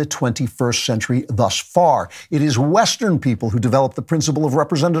just in the 21st century thus far. It is Western people who developed the principle of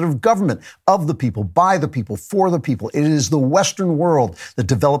representative government, of the people, by the people, for the people. It is the Western world that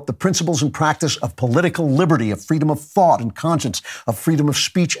developed the principles and practice of political liberty, of freedom of thought and conscience, of freedom of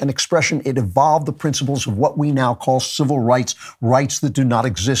speech and expression. It evolved the principles of what we now call civil rights, rights that do not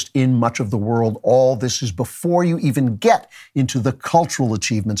exist in much of the world. All this is before you even get into the cultural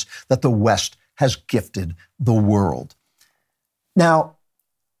achievements that the West has gifted the world. Now,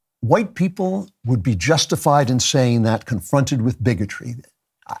 white people would be justified in saying that confronted with bigotry.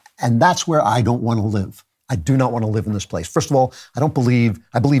 And that's where I don't want to live. I do not want to live in this place. First of all, I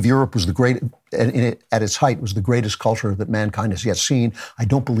believe Europe was at its height, was the greatest culture that mankind has yet seen. I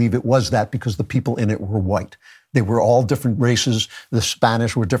don't believe it was that because the people in it were white. They were all different races. The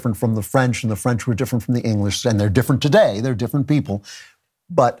Spanish were different from the French, and the French were different from the English, and they're different today. They're different people.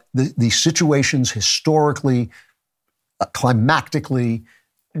 But the situations historically, climactically,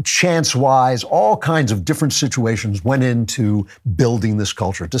 chance-wise, all kinds of different situations went into building this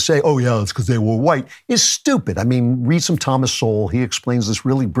culture. To say, oh yeah, it's because they were white, is stupid. I mean, read some Thomas Sowell. He explains this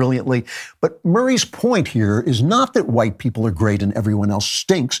really brilliantly. But Murray's point here is not that white people are great and everyone else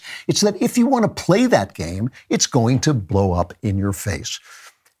stinks. It's that if you want to play that game, it's going to blow up in your face.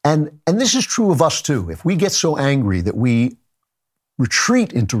 And this is true of us too. If we get so angry that we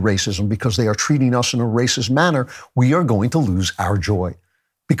retreat into racism because they are treating us in a racist manner, we are going to lose our joy.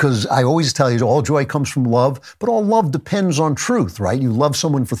 Because I always tell you, all joy comes from love, but all love depends on truth, right? You love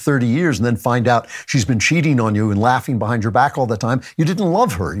someone for 30 years and then find out she's been cheating on you and laughing behind your back all the time. You didn't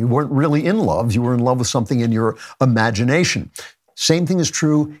love her. You weren't really in love. You were in love with something in your imagination. Same thing is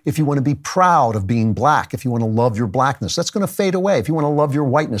true if you want to be proud of being black, if you want to love your blackness. That's going to fade away. If you want to love your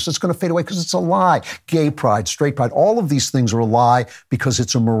whiteness, it's going to fade away because it's a lie. Gay pride, straight pride, all of these things are a lie because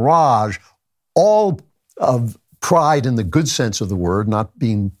it's a mirage. All of pride in the good sense of the word, not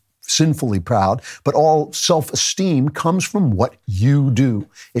being sinfully proud, but all self-esteem comes from what you do.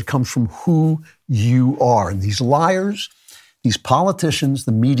 It comes from who you are. And these liars, these politicians,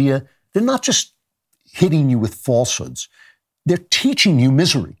 the media, they're not just hitting you with falsehoods. They're teaching you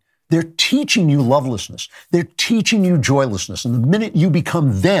misery. They're teaching you lovelessness. They're teaching you joylessness. And the minute you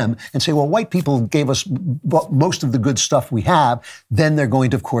become them and say, well, white people gave us most of the good stuff we have, then they're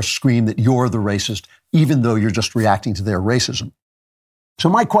going to, of course, scream that you're the racist, even though you're just reacting to their racism. So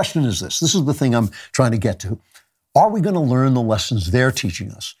my question is this. This is the thing I'm trying to get to. Are we going to learn the lessons they're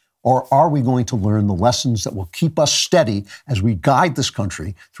teaching us? Or are we going to learn the lessons that will keep us steady as we guide this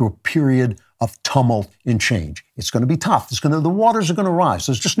country through a period of tumult and change? It's going to be tough. The waters are going to rise.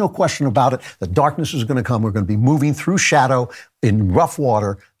 There's just no question about it. The darkness is going to come. We're going to be moving through shadow in rough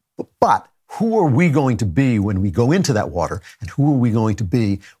water. But who are we going to be when we go into that water? And who are we going to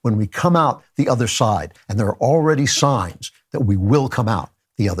be when we come out the other side? And there are already signs that we will come out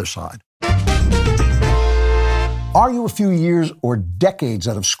the other side. Are you a few years or decades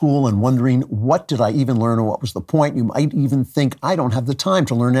out of school and wondering, what did I even learn or what was the point? You might even think, I don't have the time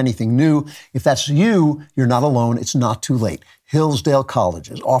to learn anything new. If that's you, you're not alone. It's not too late. Hillsdale College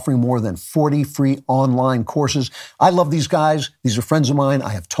is offering more than 40 free online courses. I love these guys. These are friends of mine. I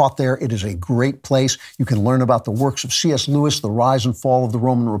have taught there. It is a great place. You can learn about the works of C.S. Lewis, the rise and fall of the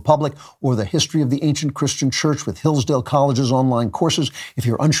Roman Republic, or the history of the ancient Christian church with Hillsdale College's online courses. If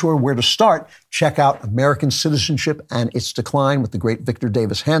you're unsure where to start, check out American Citizenship and Its Decline with the great Victor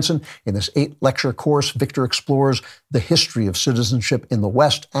Davis Hanson. In this 8-lecture course, Victor explores the history of citizenship in the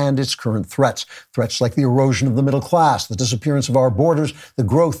West and its current threats. Threats like the erosion of the middle class, the disappearance of our borders, the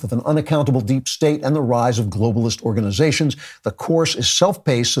growth of an unaccountable deep state, and the rise of globalist organizations. The course is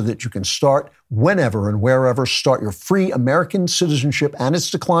self-paced so that you can start whenever and wherever. Start your free American Citizenship and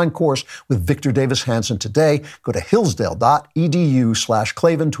Its Decline course with Victor Davis Hanson today. Go to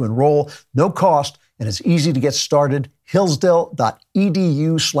hillsdale.edu/Klavan to enroll. No cost, and it's easy to get started.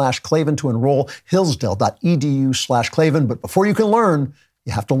 Hillsdale.edu/Klavan to enroll. Hillsdale.edu/Klavan. But before you can learn,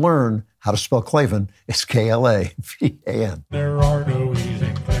 you have to learn how to spell Klavan. It's Klavan. There are no E's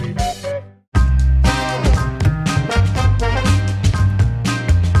in Klavan.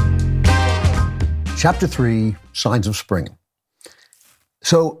 Chapter 3, Signs of Spring.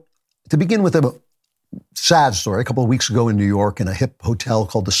 So, to begin with a sad story, a couple of weeks ago in New York in a hip hotel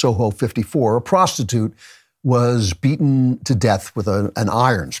called the Soho 54, a prostitute was beaten to death with an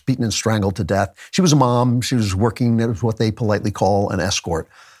iron, beaten and strangled to death. She was a mom. She was working as what they politely call an escort.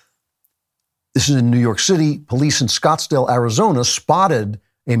 This is in New York City. Police in Scottsdale, Arizona, spotted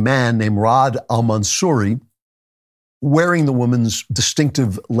a man named Rod Al-Mansouri wearing the woman's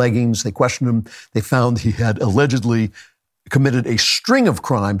distinctive leggings. They questioned him. They found he had allegedly committed a string of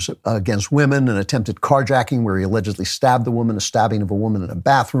crimes against women, an attempted carjacking where he allegedly stabbed the woman, a stabbing of a woman in a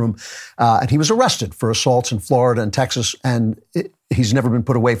bathroom. And he was arrested for assaults in Florida and Texas, and he's never been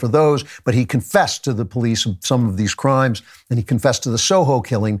put away for those, but he confessed to the police of some of these crimes, and he confessed to the Soho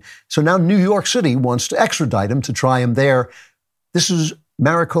killing. So now New York City wants to extradite him to try him there. This is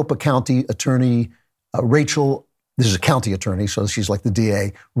Maricopa County Attorney Rachel. This is a county attorney, so she's like the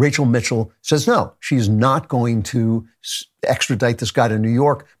DA. Rachel Mitchell says no, she's not going to extradite this guy to New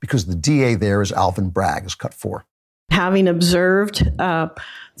York because the DA there is Alvin Bragg, is cut 4. Having observed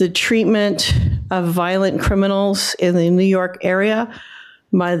the treatment of violent criminals in the New York area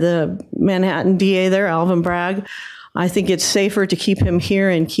by the Manhattan DA there, Alvin Bragg, I think it's safer to keep him here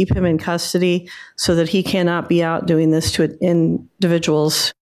and keep him in custody so that he cannot be out doing this to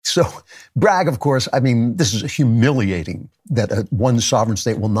individuals. So Bragg, of course, I mean, this is humiliating that one sovereign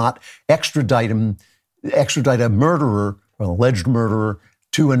state will not extradite a murderer, or an alleged murderer,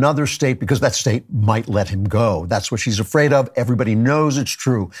 to another state because that state might let him go. That's what she's afraid of. Everybody knows it's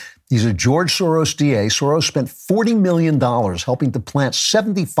true. He's a George Soros DA. Soros spent $40 million helping to plant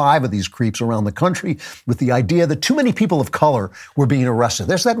 75 of these creeps around the country with the idea that too many people of color were being arrested.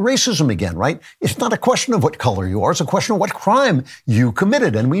 There's that racism again, right? It's not a question of what color you are. It's a question of what crime you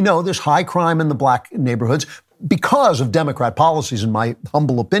committed. And we know there's high crime in the black neighborhoods because of Democrat policies, in my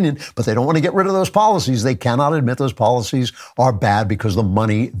humble opinion, but they don't want to get rid of those policies. They cannot admit those policies are bad because the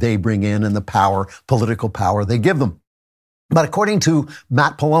money they bring in and the power, political power they give them. But according to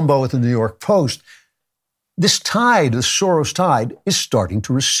Matt Palumbo at the New York Post, this tide, the Soros tide, is starting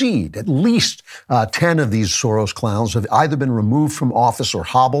to recede. At least 10 of these Soros clowns have either been removed from office or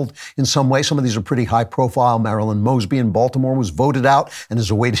hobbled in some way. Some of these are pretty high profile. Marilyn Mosby in Baltimore was voted out and is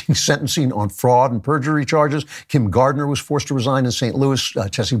awaiting sentencing on fraud and perjury charges. Kim Gardner was forced to resign in St. Louis.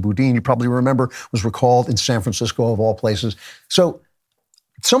 Chessie Boudin, you probably remember, was recalled in San Francisco, of all places. So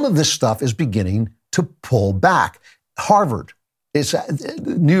some of this stuff is beginning to pull back. Harvard. It's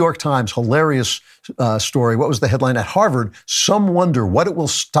New York Times, hilarious story. What was the headline at Harvard? Some wonder what it will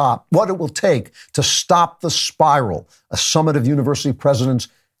take to stop the spiral. A summit of university presidents,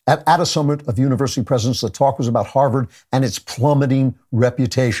 at a summit of university presidents, the talk was about Harvard and its plummeting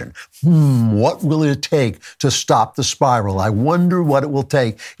reputation. What will it take to stop the spiral? I wonder what it will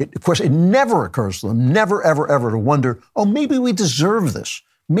take. Of course, it never occurs to them, never, ever, ever to wonder, oh, maybe we deserve this.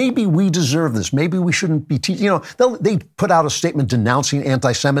 Maybe we deserve this. Maybe we shouldn't be teaching. You know, they put out a statement denouncing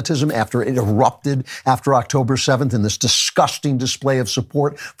anti-Semitism after it erupted after October 7th in this disgusting display of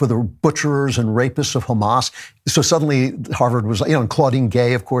support for the butcherers and rapists of Hamas. So suddenly Harvard was, and Claudine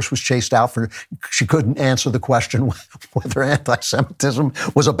Gay, of course, was chased out she couldn't answer the question whether anti-Semitism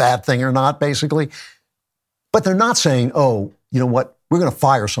was a bad thing or not, basically. But they're not saying, oh, you know what? We're going to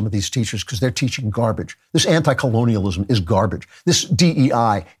fire some of these teachers because they're teaching garbage. This anti-colonialism is garbage. This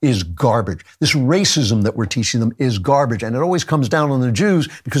DEI is garbage. This racism that we're teaching them is garbage. And it always comes down on the Jews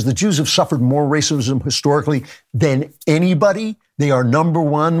because the Jews have suffered more racism historically than anybody. They are number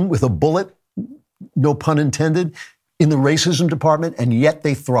one with a bullet, no pun intended, in the racism department, and yet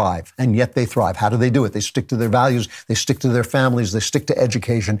they thrive. How do they do it? They stick to their values, they stick to their families, they stick to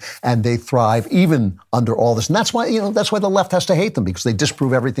education, and they thrive even under all this. And that's why the left has to hate them, because they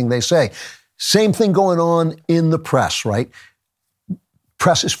disprove everything they say. Same thing going on in the press, right?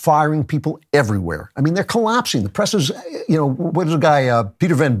 Press is firing people everywhere. I mean, they're collapsing. The press is, what is the guy,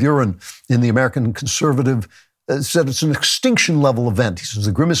 Peter Van Buren in the American Conservative said it's an extinction level event. He says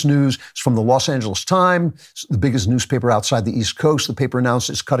the grimmest news is from the Los Angeles Times, the biggest newspaper outside the East Coast. The paper announced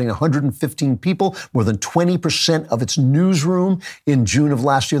it's cutting 115 people, more than 20% of its newsroom. In June of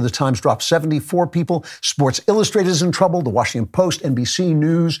last year, the Times dropped 74 people. Sports Illustrated is in trouble. The Washington Post, NBC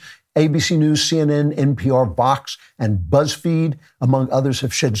News, ABC News, CNN, NPR, Vox, and BuzzFeed, among others,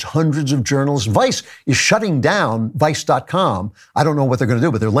 have shed hundreds of journalists. Vice is shutting down Vice.com. I don't know what they're going to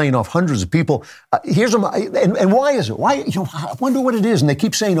do, but they're laying off hundreds of people. And why is it? Why? I wonder what it is. And they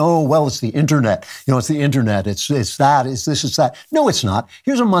keep saying, "Oh, well, it's the internet. It's the internet. It's that. It's this. It's that." No, it's not.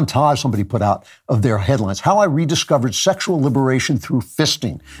 Here's a montage somebody put out of their headlines: "How I rediscovered sexual liberation through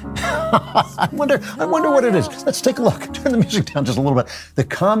fisting." I wonder what it is. Let's take a look. Turn the music down just a little bit. The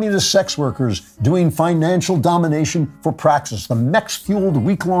communist sex workers doing financial domination for praxis. The Mex-fueled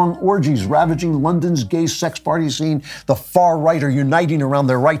week-long orgies ravaging London's gay sex party scene. The far right are uniting around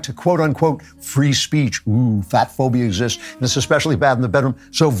their right to quote-unquote free speech. Ooh, fat phobia exists, and it's especially bad in the bedroom,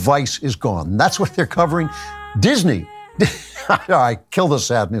 so Vice is gone. And that's what they're covering. Disney. All right, kill the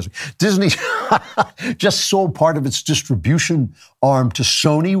sad music. Disney just sold part of its distribution arm to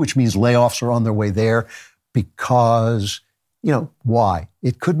Sony, which means layoffs are on their way there because... why?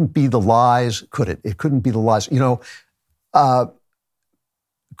 It couldn't be the lies, could it? It couldn't be the lies.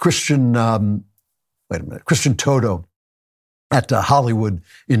 Christian Toto at Hollywood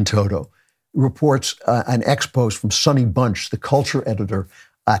in Toto reports an ex-post from Sonny Bunch, the culture editor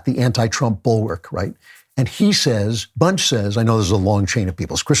at the anti-Trump Bulwark, right? And he says, Bunch says, I know there's a long chain of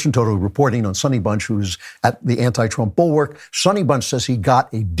people. It's Christian Toto reporting on Sonny Bunch, who's at the anti-Trump Bulwark. Sonny Bunch says he got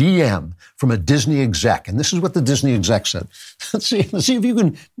a DM from a Disney exec. And this is what the Disney exec said. Let's see if you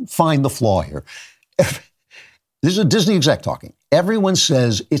can find the flaw here. This is a Disney exec talking. Everyone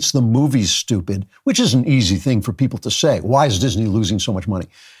says it's the movies, stupid, which is an easy thing for people to say. Why is Disney losing so much money?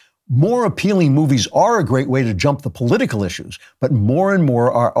 More appealing movies are a great way to jump the political issues, but more and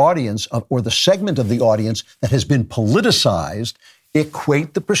more our audience, or the segment of the audience that has been politicized,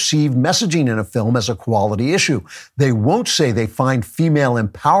 equate the perceived messaging in a film as a quality issue. They won't say they find female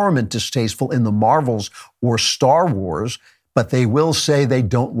empowerment distasteful in the Marvels or Star Wars, but they will say they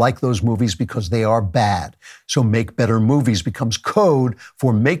don't like those movies because they are bad. So make better movies becomes code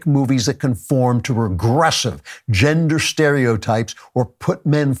for make movies that conform to regressive gender stereotypes or put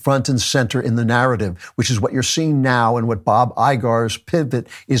men front and center in the narrative, which is what you're seeing now and what Bob Igar's pivot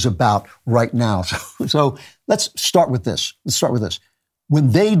is about right now. So let's start with this.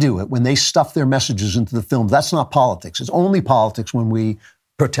 When they do it, when they stuff their messages into the film, that's not politics. It's only politics when we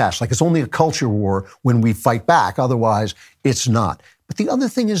protest. Like it's only a culture war when we fight back. Otherwise, it's not. But the other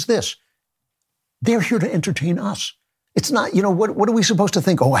thing is this. They're here to entertain us. It's not, what are we supposed to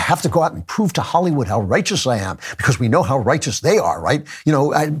think? Oh, I have to go out and prove to Hollywood how righteous I am because we know how righteous they are, right?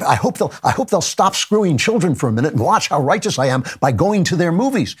 I hope they'll stop screwing children for a minute and watch how righteous I am by going to their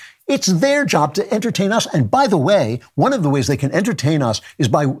movies. It's their job to entertain us. And by the way, one of the ways they can entertain us is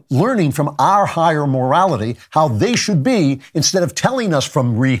by learning from our higher morality how they should be instead of telling us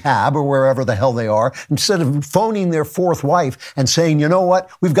from rehab or wherever the hell they are, instead of phoning their fourth wife and saying, you know what,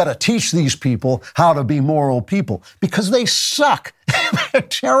 we've got to teach these people how to be moral people because they suck. They're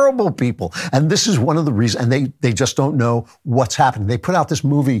terrible people. And this is one of the reasons, and they just don't know what's happening. They put out this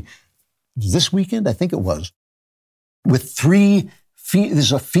movie this weekend, I think it was, with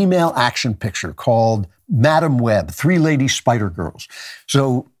there's a female action picture called Madam Web, Three Lady Spider Girls.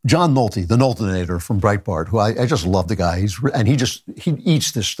 So John Nolte, the Noltenator from Breitbart, who I just love the guy. He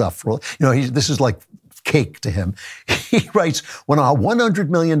eats this stuff. This is like cake to him. He writes, when a $100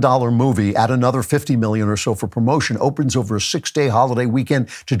 million movie at another $50 million or so for promotion opens over a 6-day holiday weekend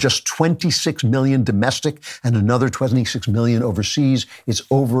to just $26 million domestic and another $26 million overseas, it's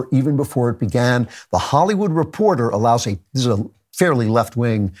over even before it began. The Hollywood Reporter this is a fairly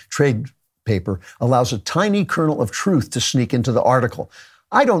left-wing trade paper, allows a tiny kernel of truth to sneak into the article.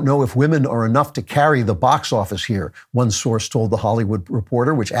 I don't know if women are enough to carry the box office here, one source told the Hollywood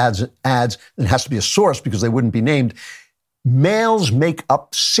Reporter, which adds, it has to be a source because they wouldn't be named. Males make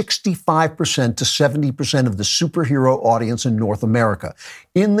up 65% to 70% of the superhero audience in North America.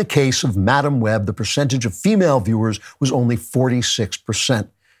 In the case of Madam Web, the percentage of female viewers was only 46%.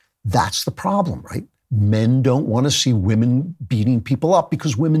 That's the problem, right? Men don't want to see women beating people up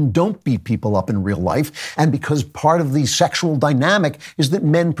because women don't beat people up in real life. And because part of the sexual dynamic is that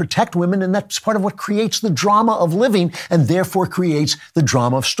men protect women. And that's part of what creates the drama of living and therefore creates the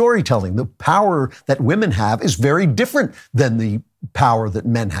drama of storytelling. The power that women have is very different than the power that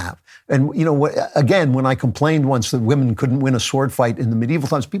men have. And, again, when I complained once that women couldn't win a sword fight in the medieval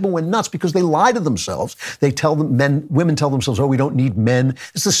times, people went nuts because they lie to themselves. Women tell themselves, oh, we don't need men.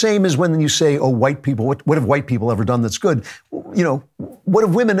 It's the same as when you say, oh, white people, what have white people ever done that's good? What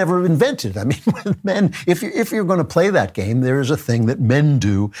have women ever invented? I mean, men, if you're going to play that game, there is a thing that men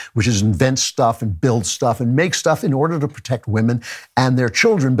do, which is invent stuff and build stuff and make stuff in order to protect women and their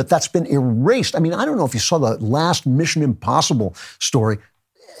children. But that's been erased. I mean, I don't know if you saw the last Mission Impossible story.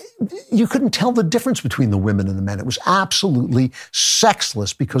 You couldn't tell the difference between the women and the men. It was absolutely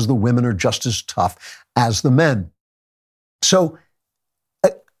sexless because the women are just as tough as the men. So,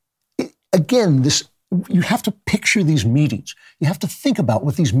 again, you have to picture these meetings. You have to think about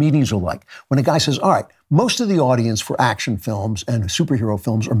what these meetings are like. When a guy says, all right, most of the audience for action films and superhero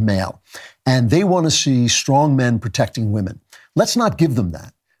films are male, and they want to see strong men protecting women. Let's not give them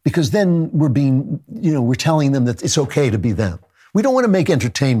that, because then we're telling them that it's okay to be them. We don't want to make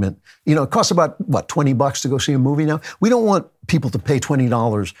entertainment. It costs about, $20 to go see a movie now? We don't want people to pay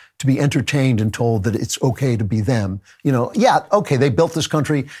 $20 to be entertained and told that it's okay to be them. Okay, they built this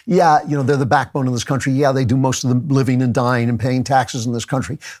country. Yeah, they're the backbone of this country. Yeah, they do most of the living and dying and paying taxes in this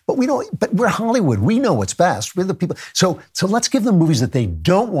country. But we're Hollywood. We know what's best. We're the people. So let's give them movies that they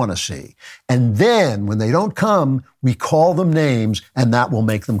don't want to see. And then when they don't come, we call them names, and that will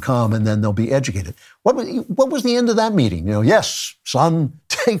make them come, and then they'll be educated. What was the end of that meeting? Yes, son,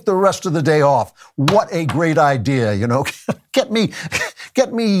 take the rest of the day off. What a great idea, Get me,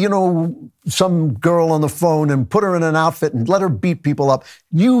 some girl on the phone and put her in an outfit and let her beat people up.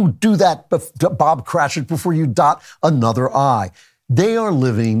 You do that, Bob Cratchit, before you dot another I. They are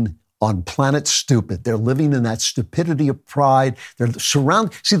living on planet stupid. They're living in that stupidity of pride. They're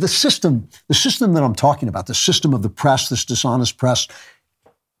surrounded. See, the system that I'm talking about, the system of the press, this dishonest press,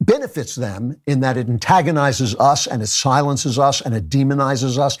 benefits them in that it antagonizes us and it silences us and it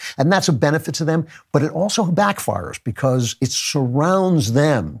demonizes us. And that's a benefit to them. But it also backfires because it surrounds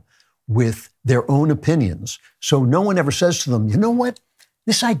them with their own opinions. So no one ever says to them, you know what?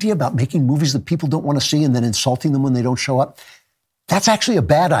 This idea about making movies that people don't want to see and then insulting them when they don't show up, that's actually a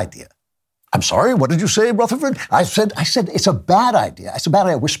bad idea. I'm sorry, what did you say, Rutherford? I said it's a bad idea. It's a bad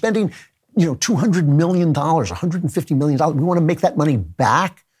idea. We're spending, $200 million, $150 million. We want to make that money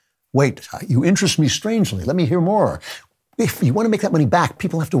back. Wait, you interest me strangely. Let me hear more. If you want to make that money back,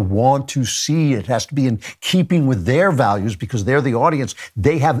 people have to want to see it. It has to be in keeping with their values because they're the audience.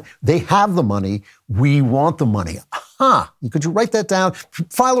 They have the money. We want the money. Could you write that down?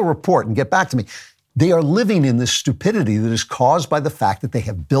 File a report and get back to me. They are living in this stupidity that is caused by the fact that they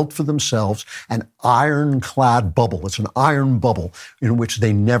have built for themselves an ironclad bubble. It's an iron bubble in which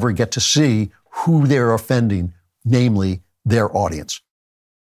they never get to see who they're offending, namely their audience.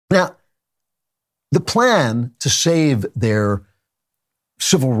 Now, the plan to save their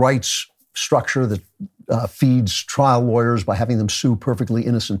civil rights structure that feeds trial lawyers by having them sue perfectly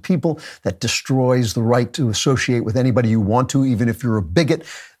innocent people, that destroys the right to associate with anybody you want to, even if you're a bigot,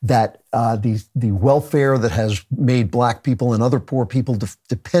 that the welfare that has made black people and other poor people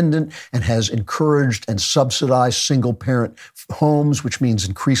dependent and has encouraged and subsidized single-parent homes, which means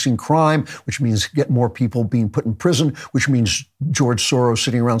increasing crime, which means get more people being put in prison, which means George Soros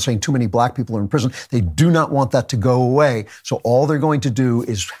sitting around saying too many black people are in prison. They do not want that to go away. So all they're going to do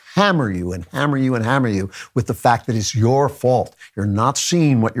is hammer you and hammer you and hammer you with the fact that it's your fault. You're not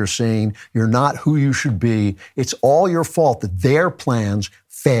seeing what you're seeing. You're not who you should be. It's all your fault that their plans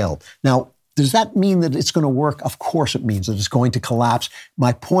failed. Now, does that mean that it's going to work? Of course it means that it's going to collapse.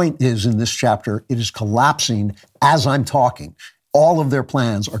 My point is, in this chapter, it is collapsing as I'm talking. All of their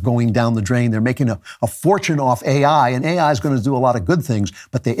plans are going down the drain. They're making a fortune off AI, and AI is going to do a lot of good things,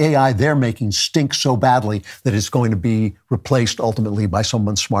 but the AI they're making stinks so badly that it's going to be replaced ultimately by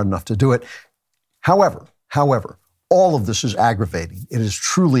someone smart enough to do it. However, all of this is aggravating. It is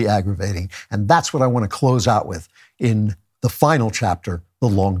truly aggravating, and that's what I want to close out with in the final chapter, The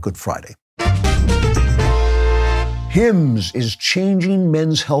Long Good Friday. Hims is changing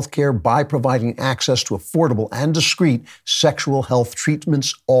men's healthcare by providing access to affordable and discreet sexual health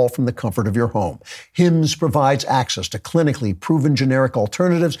treatments, all from the comfort of your home. Hims provides access to clinically proven generic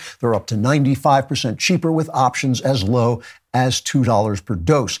alternatives. They're up to 95% cheaper with options as low as $2 per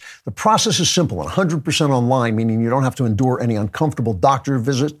dose. The process is simple and 100% online, meaning you don't have to endure any uncomfortable doctor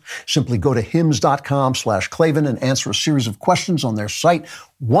visit. Simply go to hims.com/Klavan and answer a series of questions on their site.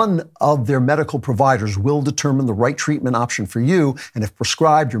 One of their medical providers will determine the right treatment option for you, and if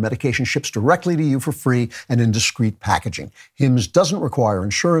prescribed, your medication ships directly to you for free and in discreet packaging. Hims doesn't require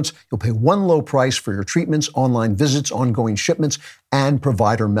insurance. You'll pay one low price for your treatments, online visits, ongoing shipments, and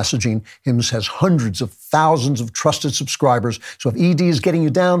provider messaging. Hims has hundreds of thousands of trusted subscribers, so if ED is getting you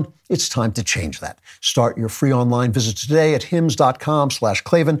down, it's time to change that. Start your free online visit today at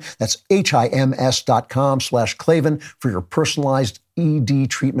hims.com/Klavan. That's HIMS.com/Klavan for your personalized ED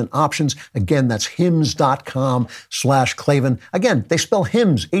treatment options. Again, that's hims.com/Klavan. Again, they spell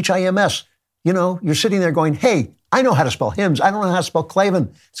Hims, Hims. You know, you're sitting there going, hey, I know how to spell Hims. I don't know how to spell Klavan.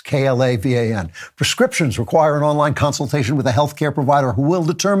 It's Klavan. Prescriptions require an online consultation with a healthcare provider who will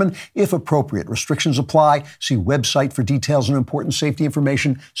determine if appropriate. Restrictions apply. See website for details and important safety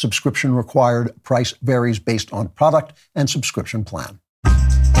information. Subscription required. Price varies based on product and subscription plan.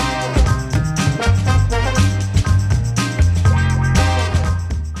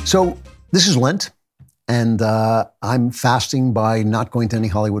 So this is Lent, and I'm fasting by not going to any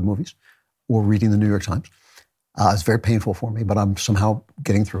Hollywood movies or reading the New York Times. It's very painful for me, but I'm somehow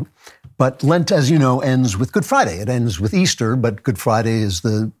getting through. But Lent, as you know, ends with Good Friday. It ends with Easter, but Good Friday is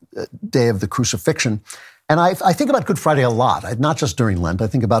the day of the crucifixion. And I think about Good Friday a lot, not just during Lent. I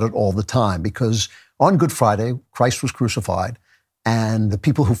think about it all the time because on Good Friday, Christ was crucified, and the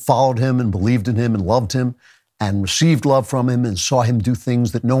people who followed him and believed in him and loved him and received love from him and saw him do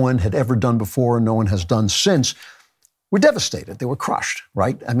things that no one had ever done before and no one has done since were devastated. They were crushed,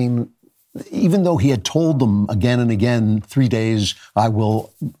 right? I mean, even though he had told them again and again, 3 days I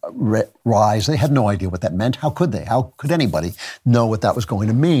will rise, they had no idea what that meant. How could they? How could anybody know what that was going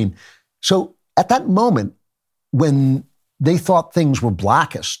to mean? So at that moment, when they thought things were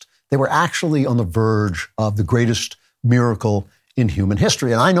blackest, they were actually on the verge of the greatest miracle in human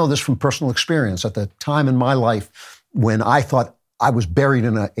history. And I know this from personal experience. At the time in my life when I thought I was buried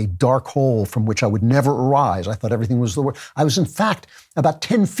in a dark hole from which I would never arise, I thought everything was the worst. I was, in fact, about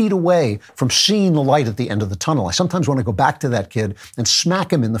 10 feet away from seeing the light at the end of the tunnel. I sometimes want to go back to that kid and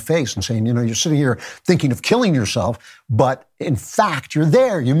smack him in the face and saying, you're sitting here thinking of killing yourself, but in fact, you're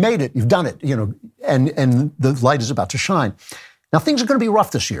there. You made it. You've done it, and the light is about to shine. Now, things are going to be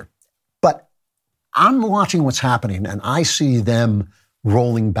rough this year, but I'm watching what's happening, and I see them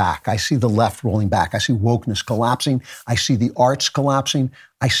rolling back. I see the left rolling back. I see wokeness collapsing. I see the arts collapsing.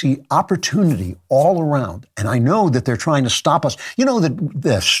 I see opportunity all around. And I know that they're trying to stop us. You know that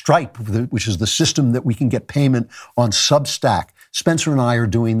the Stripe, which is the system that we can get payment on Substack. Spencer and I are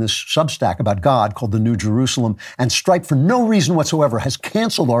doing this Substack about God called The New Jerusalem. And Stripe, for no reason whatsoever, has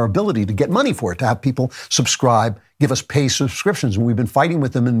canceled our ability to get money for it, to have people subscribe, give us pay subscriptions. And we've been fighting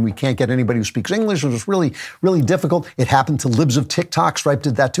with them, and we can't get anybody who speaks English. It was really, really difficult. It happened to Libs of TikTok. Stripe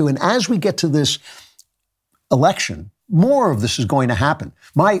did that too. And as we get to this election, more of this is going to happen.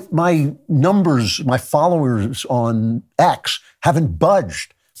 My numbers, my followers on X haven't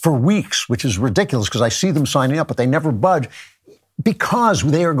budged for weeks, which is ridiculous because I see them signing up, but they never budge. Because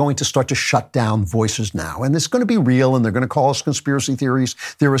they are going to start to shut down voices now. And it's going to be real, and they're going to call us conspiracy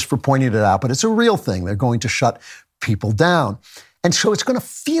theorists for pointing it out, but it's a real thing. They're going to shut people down. And so it's going to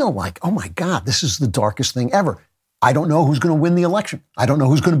feel like, oh my God, this is the darkest thing ever. I don't know who's going to win the election. I don't know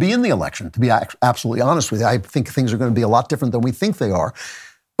who's going to be in the election, to be absolutely honest with you. I think things are going to be a lot different than we think they are.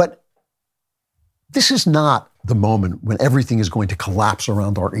 But this is not the moment when everything is going to collapse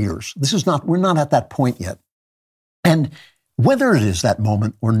around our ears. We're not at that point yet. And whether it is that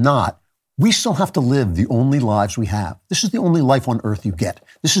moment or not, we still have to live the only lives we have. This is the only life on earth you get.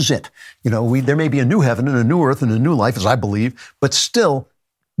 This is it. There may be a new heaven and a new earth and a new life, as I believe, but still,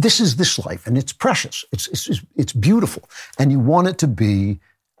 this is this life, and it's precious. It's beautiful, and you want it to be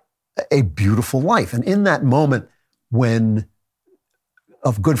a beautiful life. And in that moment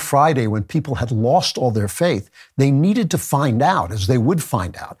of Good Friday, when people had lost all their faith, they needed to find out, as they would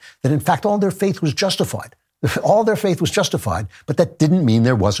find out, that in fact all their faith was justified. All their faith was justified, but that didn't mean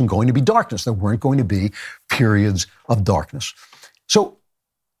there wasn't going to be darkness. There weren't going to be periods of darkness. So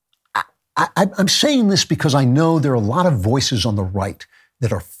I'm saying this because I know there are a lot of voices on the right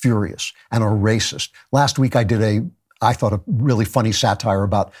that are furious and are racist. Last week I did I thought a really funny satire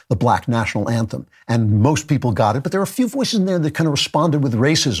about the Black national anthem, and most people got it, but there are a few voices in there that kind of responded with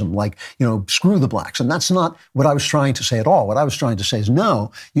racism, like, screw the blacks. And that's not what I was trying to say at all. What I was trying to say is,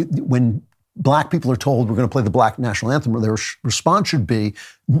 no, when Black people are told we're going to play the Black national anthem, their response should be,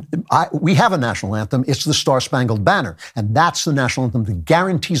 we have a national anthem. It's the Star-Spangled Banner. And that's the national anthem that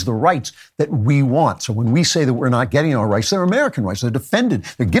guarantees the rights that we want. So when we say that we're not getting our rights, they're American rights. They're defended.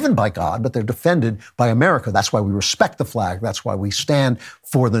 They're given by God, but they're defended by America. That's why we respect the flag. That's why we stand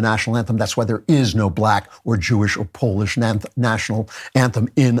for the national anthem. That's why there is no Black or Jewish or Polish national anthem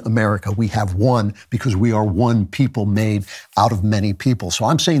in America. We have one because we are one people made out of many people. So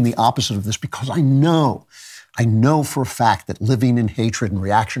I'm saying the opposite of this because I know for a fact that living in hatred and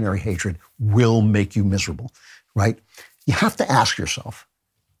reactionary hatred will make you miserable, right? You have to ask yourself,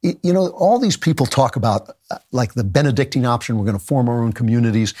 all these people talk about like the Benedictine option, we're going to form our own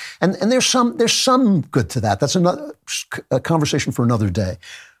communities. And there's some good to that. That's a conversation for another day.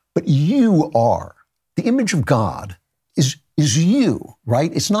 But you are, the image of God is you,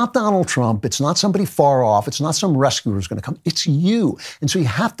 right? It's not Donald Trump. It's not somebody far off. It's not some rescuer who's going to come. It's you. And so you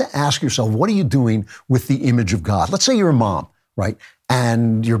have to ask yourself, what are you doing with the image of God? Let's say you're a mom, right?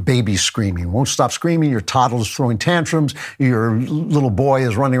 And your baby's screaming, won't stop screaming. Your toddler's throwing tantrums. Your little boy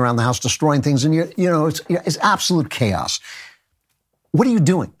is running around the house destroying things. And it's absolute chaos. What are you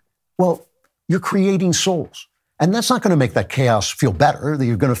doing? Well, you're creating souls. And that's not going to make that chaos feel better.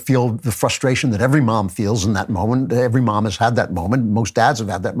 You're going to feel the frustration that every mom feels in that moment. Every mom has had that moment. Most dads have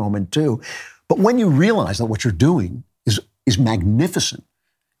had that moment too. But when you realize that what you're doing is magnificent,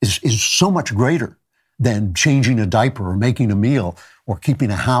 is so much greater than changing a diaper or making a meal or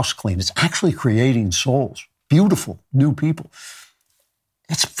keeping a house clean, it's actually creating souls, beautiful new people.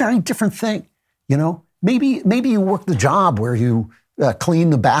 It's a very different thing, Maybe you work the job where you clean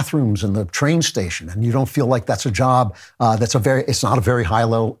the bathrooms in the train station, and you don't feel like that's a job it's not a very high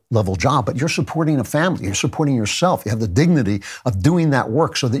level job, but you're supporting a family, you're supporting yourself. You have the dignity of doing that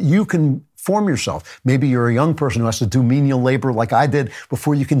work so that you can form yourself. Maybe you're a young person who has to do menial labor like I did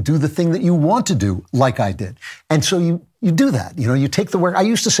before you can do the thing that you want to do like I did. And so you do that. You take the work. I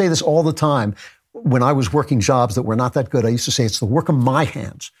used to say this all the time when I was working jobs that were not that good. I used to say, it's the work of my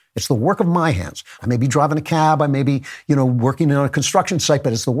hands. It's the work of my hands. I may be driving a cab. I may be, working on a construction site,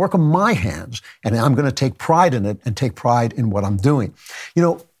 but it's the work of my hands. And I'm going to take pride in it and take pride in what I'm doing.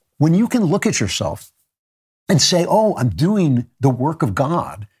 When you can look at yourself and say, oh, I'm doing the work of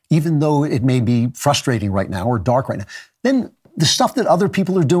God, even though it may be frustrating right now or dark right now, then the stuff that other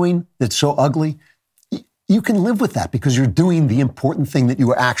people are doing that's so ugly, you can live with that because you're doing the important thing that you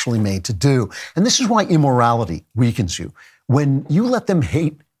were actually made to do. And this is why immorality weakens you. When you let them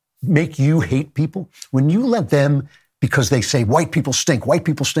make you hate people, when you let them, because they say white people stink, white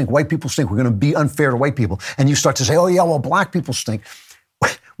people stink, white people stink, we're going to be unfair to white people, and you start to say, oh yeah, well, black people stink.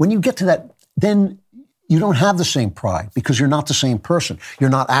 When you get to that, then you don't have the same pride because you're not the same person. You're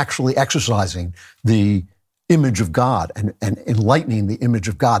not actually exercising the image of God and enlightening the image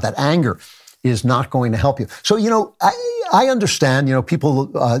of God. That anger is not going to help you. So, I understand, people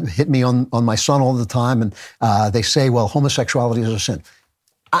hit me on my son all the time, and they say, well, homosexuality is a sin.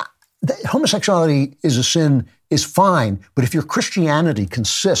 Homosexuality is a sin is fine, but if your Christianity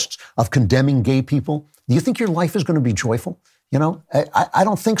consists of condemning gay people, do you think your life is going to be joyful? I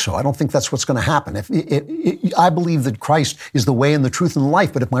don't think so. I don't think that's what's going to happen. I believe that Christ is the way and the truth and the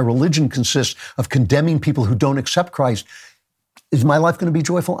life, but if my religion consists of condemning people who don't accept Christ, is my life going to be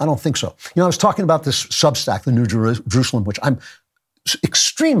joyful? I don't think so. I was talking about this Substack, the New Jerusalem, which I'm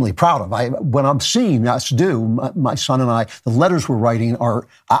extremely proud of. When I'm seeing us do, my son and I, the letters we're writing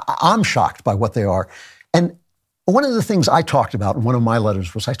I'm shocked by what they are. And one of the things I talked about in one of my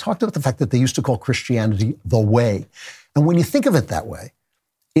letters was I talked about the fact that they used to call Christianity the way. And when you think of it that way,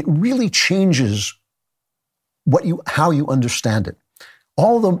 it really changes how you understand it.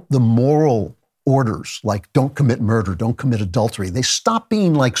 All the moral orders, like don't commit murder, don't commit adultery, they stop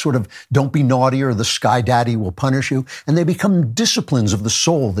being like sort of don't be naughty or the sky daddy will punish you, and they become disciplines of the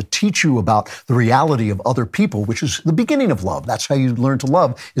soul that teach you about the reality of other people, which is the beginning of love. That's how you learn to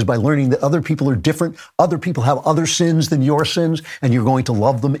love, is by learning that other people are different, other people have other sins than your sins, and you're going to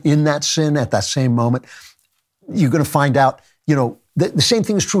love them in that sin at that same moment. You're going to find out, the same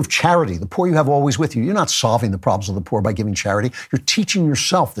thing is true of charity. The poor you have always with you. You're not solving the problems of the poor by giving charity. You're teaching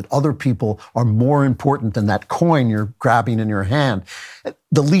yourself that other people are more important than that coin you're grabbing in your hand.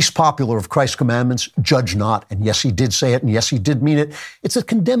 The least popular of Christ's commandments, judge not. And yes, he did say it, and yes, he did mean it. It's that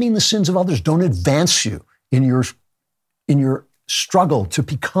condemning the sins of others don't advance you in your struggle to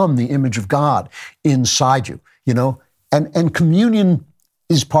become the image of God inside you, And communion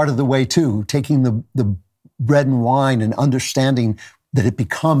is part of the way too, taking the bread and wine and understanding that it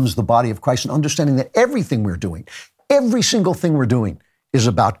becomes the body of Christ and understanding that everything we're doing, every single thing we're doing is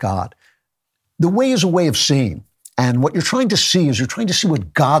about God. The way is a way of seeing. And what you're trying to see is you're trying to see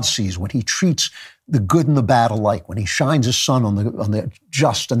what God sees when he treats the good and the bad alike, when he shines his sun on the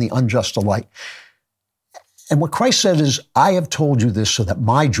just and the unjust alike. And what Christ said is, I have told you this so that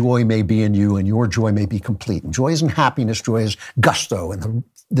my joy may be in you and your joy may be complete. And joy isn't happiness, joy is gusto and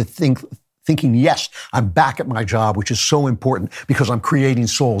thinking, yes, I'm back at my job, which is so important because I'm creating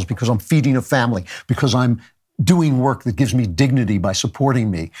souls, because I'm feeding a family, because I'm doing work that gives me dignity by supporting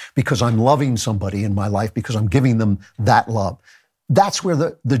me, because I'm loving somebody in my life, because I'm giving them that love. That's where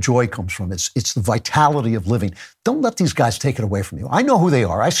the joy comes from. It's the vitality of living. Don't let these guys take it away from you. I know who they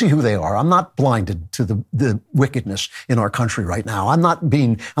are. I see who they are. I'm not blinded to the wickedness in our country right now. I'm not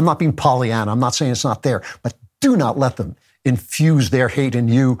being Pollyanna. I'm not saying it's not there, but do not let them infuse their hate in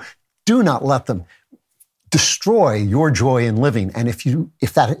you. Do not let them destroy your joy in living. And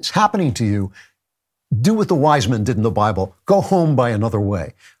if that is happening to you, do what the wise men did in the Bible. Go home by another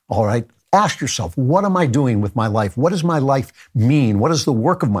way. All right? Ask yourself, what am I doing with my life? What does my life mean? What does the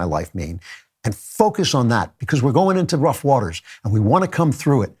work of my life mean? And focus on that, because we're going into rough waters and we want to come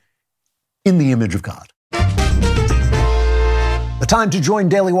through it in the image of God. The time to join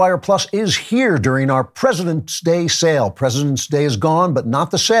Daily Wire Plus is here during our President's Day sale. President's Day is gone, but not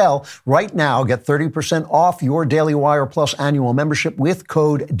the sale. Right now, get 30% off your Daily Wire Plus annual membership with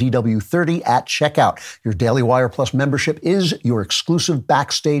code DW30 at checkout. Your Daily Wire Plus membership is your exclusive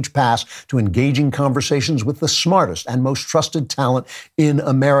backstage pass to engaging conversations with the smartest and most trusted talent in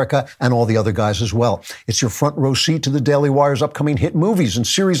America and all the other guys as well. It's your front row seat to the Daily Wire's upcoming hit movies and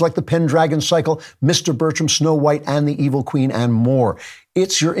series like The Pendragon Cycle, Mr. Bertram, Snow White and the Evil Queen, and more. more.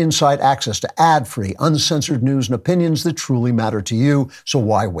 It's your inside access to ad-free, uncensored news and opinions that truly matter to you. So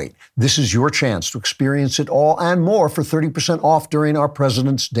why wait? This is your chance to experience it all and more for 30% off during our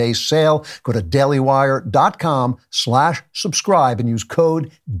President's Day sale. Go to dailywire.com/subscribe and use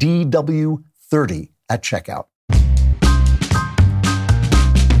code DW30 at checkout.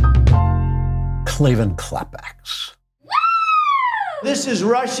 Klavan clapbacks. This is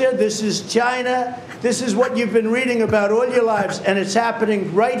Russia. This is China. This is what you've been reading about all your lives, and it's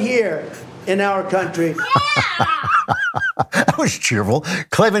happening right here in our country. That was cheerful.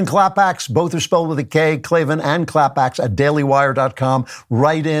 Klavan clapbacks, both are spelled with a K, Klavan and clapbacks at dailywire.com.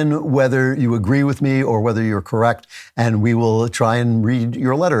 Write in whether you agree with me or whether you're correct, and we will try and read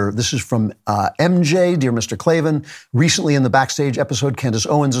your letter. This is from MJ, Dear Mr. Klavan. Recently in the Backstage episode, Candace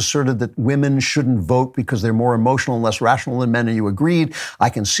Owens asserted that women shouldn't vote because they're more emotional and less rational than men, and you agreed. I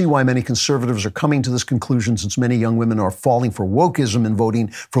can see why many conservatives are coming to this conclusion, since many young women are falling for wokeism and voting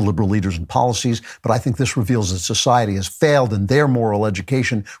for liberal leaders and policies. But I think this reveals that society has failed in their moral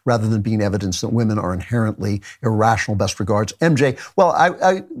education rather than being evidence that women are inherently irrational. Best regards, MJ. Well,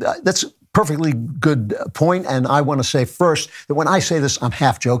 that's a perfectly good point. And I want to say first that when I say this, I'm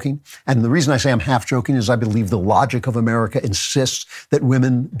half joking. And the reason I say I'm half joking is I believe the logic of America insists that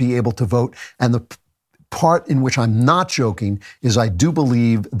women be able to vote. And the part in which I'm not joking is I do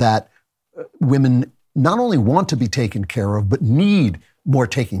believe that women not only want to be taken care of, but need more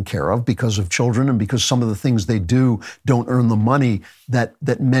taken care of because of children and because some of the things they do don't earn the money that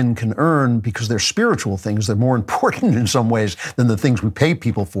men can earn because they're spiritual things. They're more important in some ways than the things we pay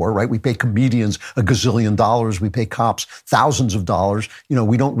people for, right? We pay comedians $1 gazillion. We pay cops thousands of dollars. You know,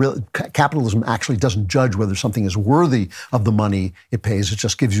 we don't really, capitalism actually doesn't judge whether something is worthy of the money it pays. It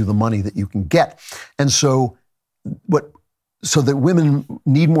just gives you the money that you can get. And so so that women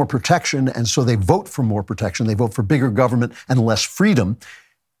need more protection, and so they vote for more protection. They vote for bigger government and less freedom.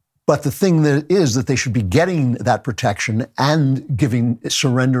 But the thing that is that they should be getting that protection and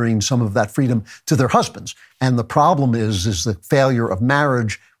surrendering some of that freedom to their husbands. And the problem is the failure of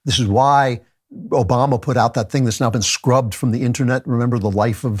marriage. This is why Obama put out that thing that's now been scrubbed from the internet. Remember the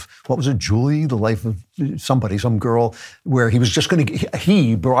life of, what was it, Julie? The life of somebody, some girl, where he was just going to,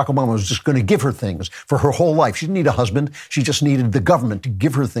 Barack Obama was just going to give her things for her whole life. She didn't need a husband. She just needed the government to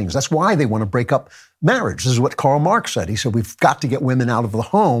give her things. That's why they want to break up marriage. This is what Karl Marx said. He said, we've got to get women out of the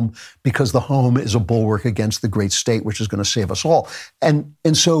home because the home is a bulwark against the great state, which is going to save us all. And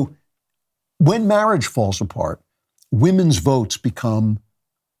so when marriage falls apart, women's votes become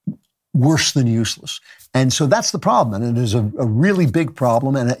worse than useless. And so that's the problem. And it is a really big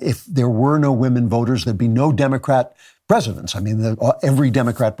problem. And if there were no women voters, there'd be no Democrat presidents. I mean, every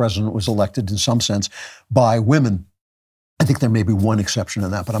Democrat president was elected in some sense by women. I think there may be one exception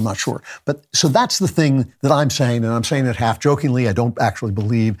in that, but I'm not sure. But so that's the thing that I'm saying, and I'm saying it half jokingly. I don't actually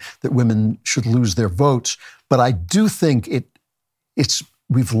believe that women should lose their votes, but I do think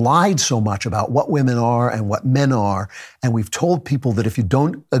we've lied so much about what women are and what men are, and we've told people that if you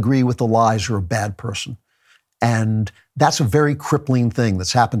don't agree with the lies, you're a bad person. And that's a very crippling thing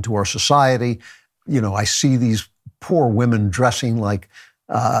that's happened to our society. You know, I see these poor women dressing like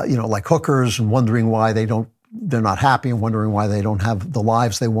hookers and wondering why they're not happy and wondering why they don't have the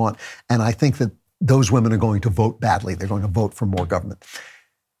lives they want. And I think that those women are going to vote badly. They're going to vote for more government.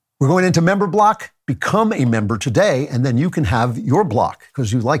 We're going into member block. Become a member today, and then you can have your block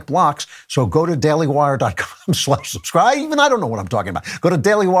because you like blocks. So go to dailywire.com/subscribe. Even I don't know what I'm talking about. Go to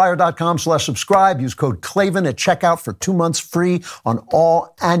dailywire.com/subscribe. Use code Klavan at checkout for 2 months free on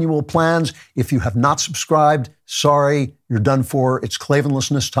all annual plans. If you have not subscribed, sorry, you're done for. It's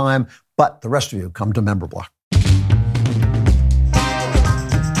Klavanlessness time. But the rest of you, come to member block.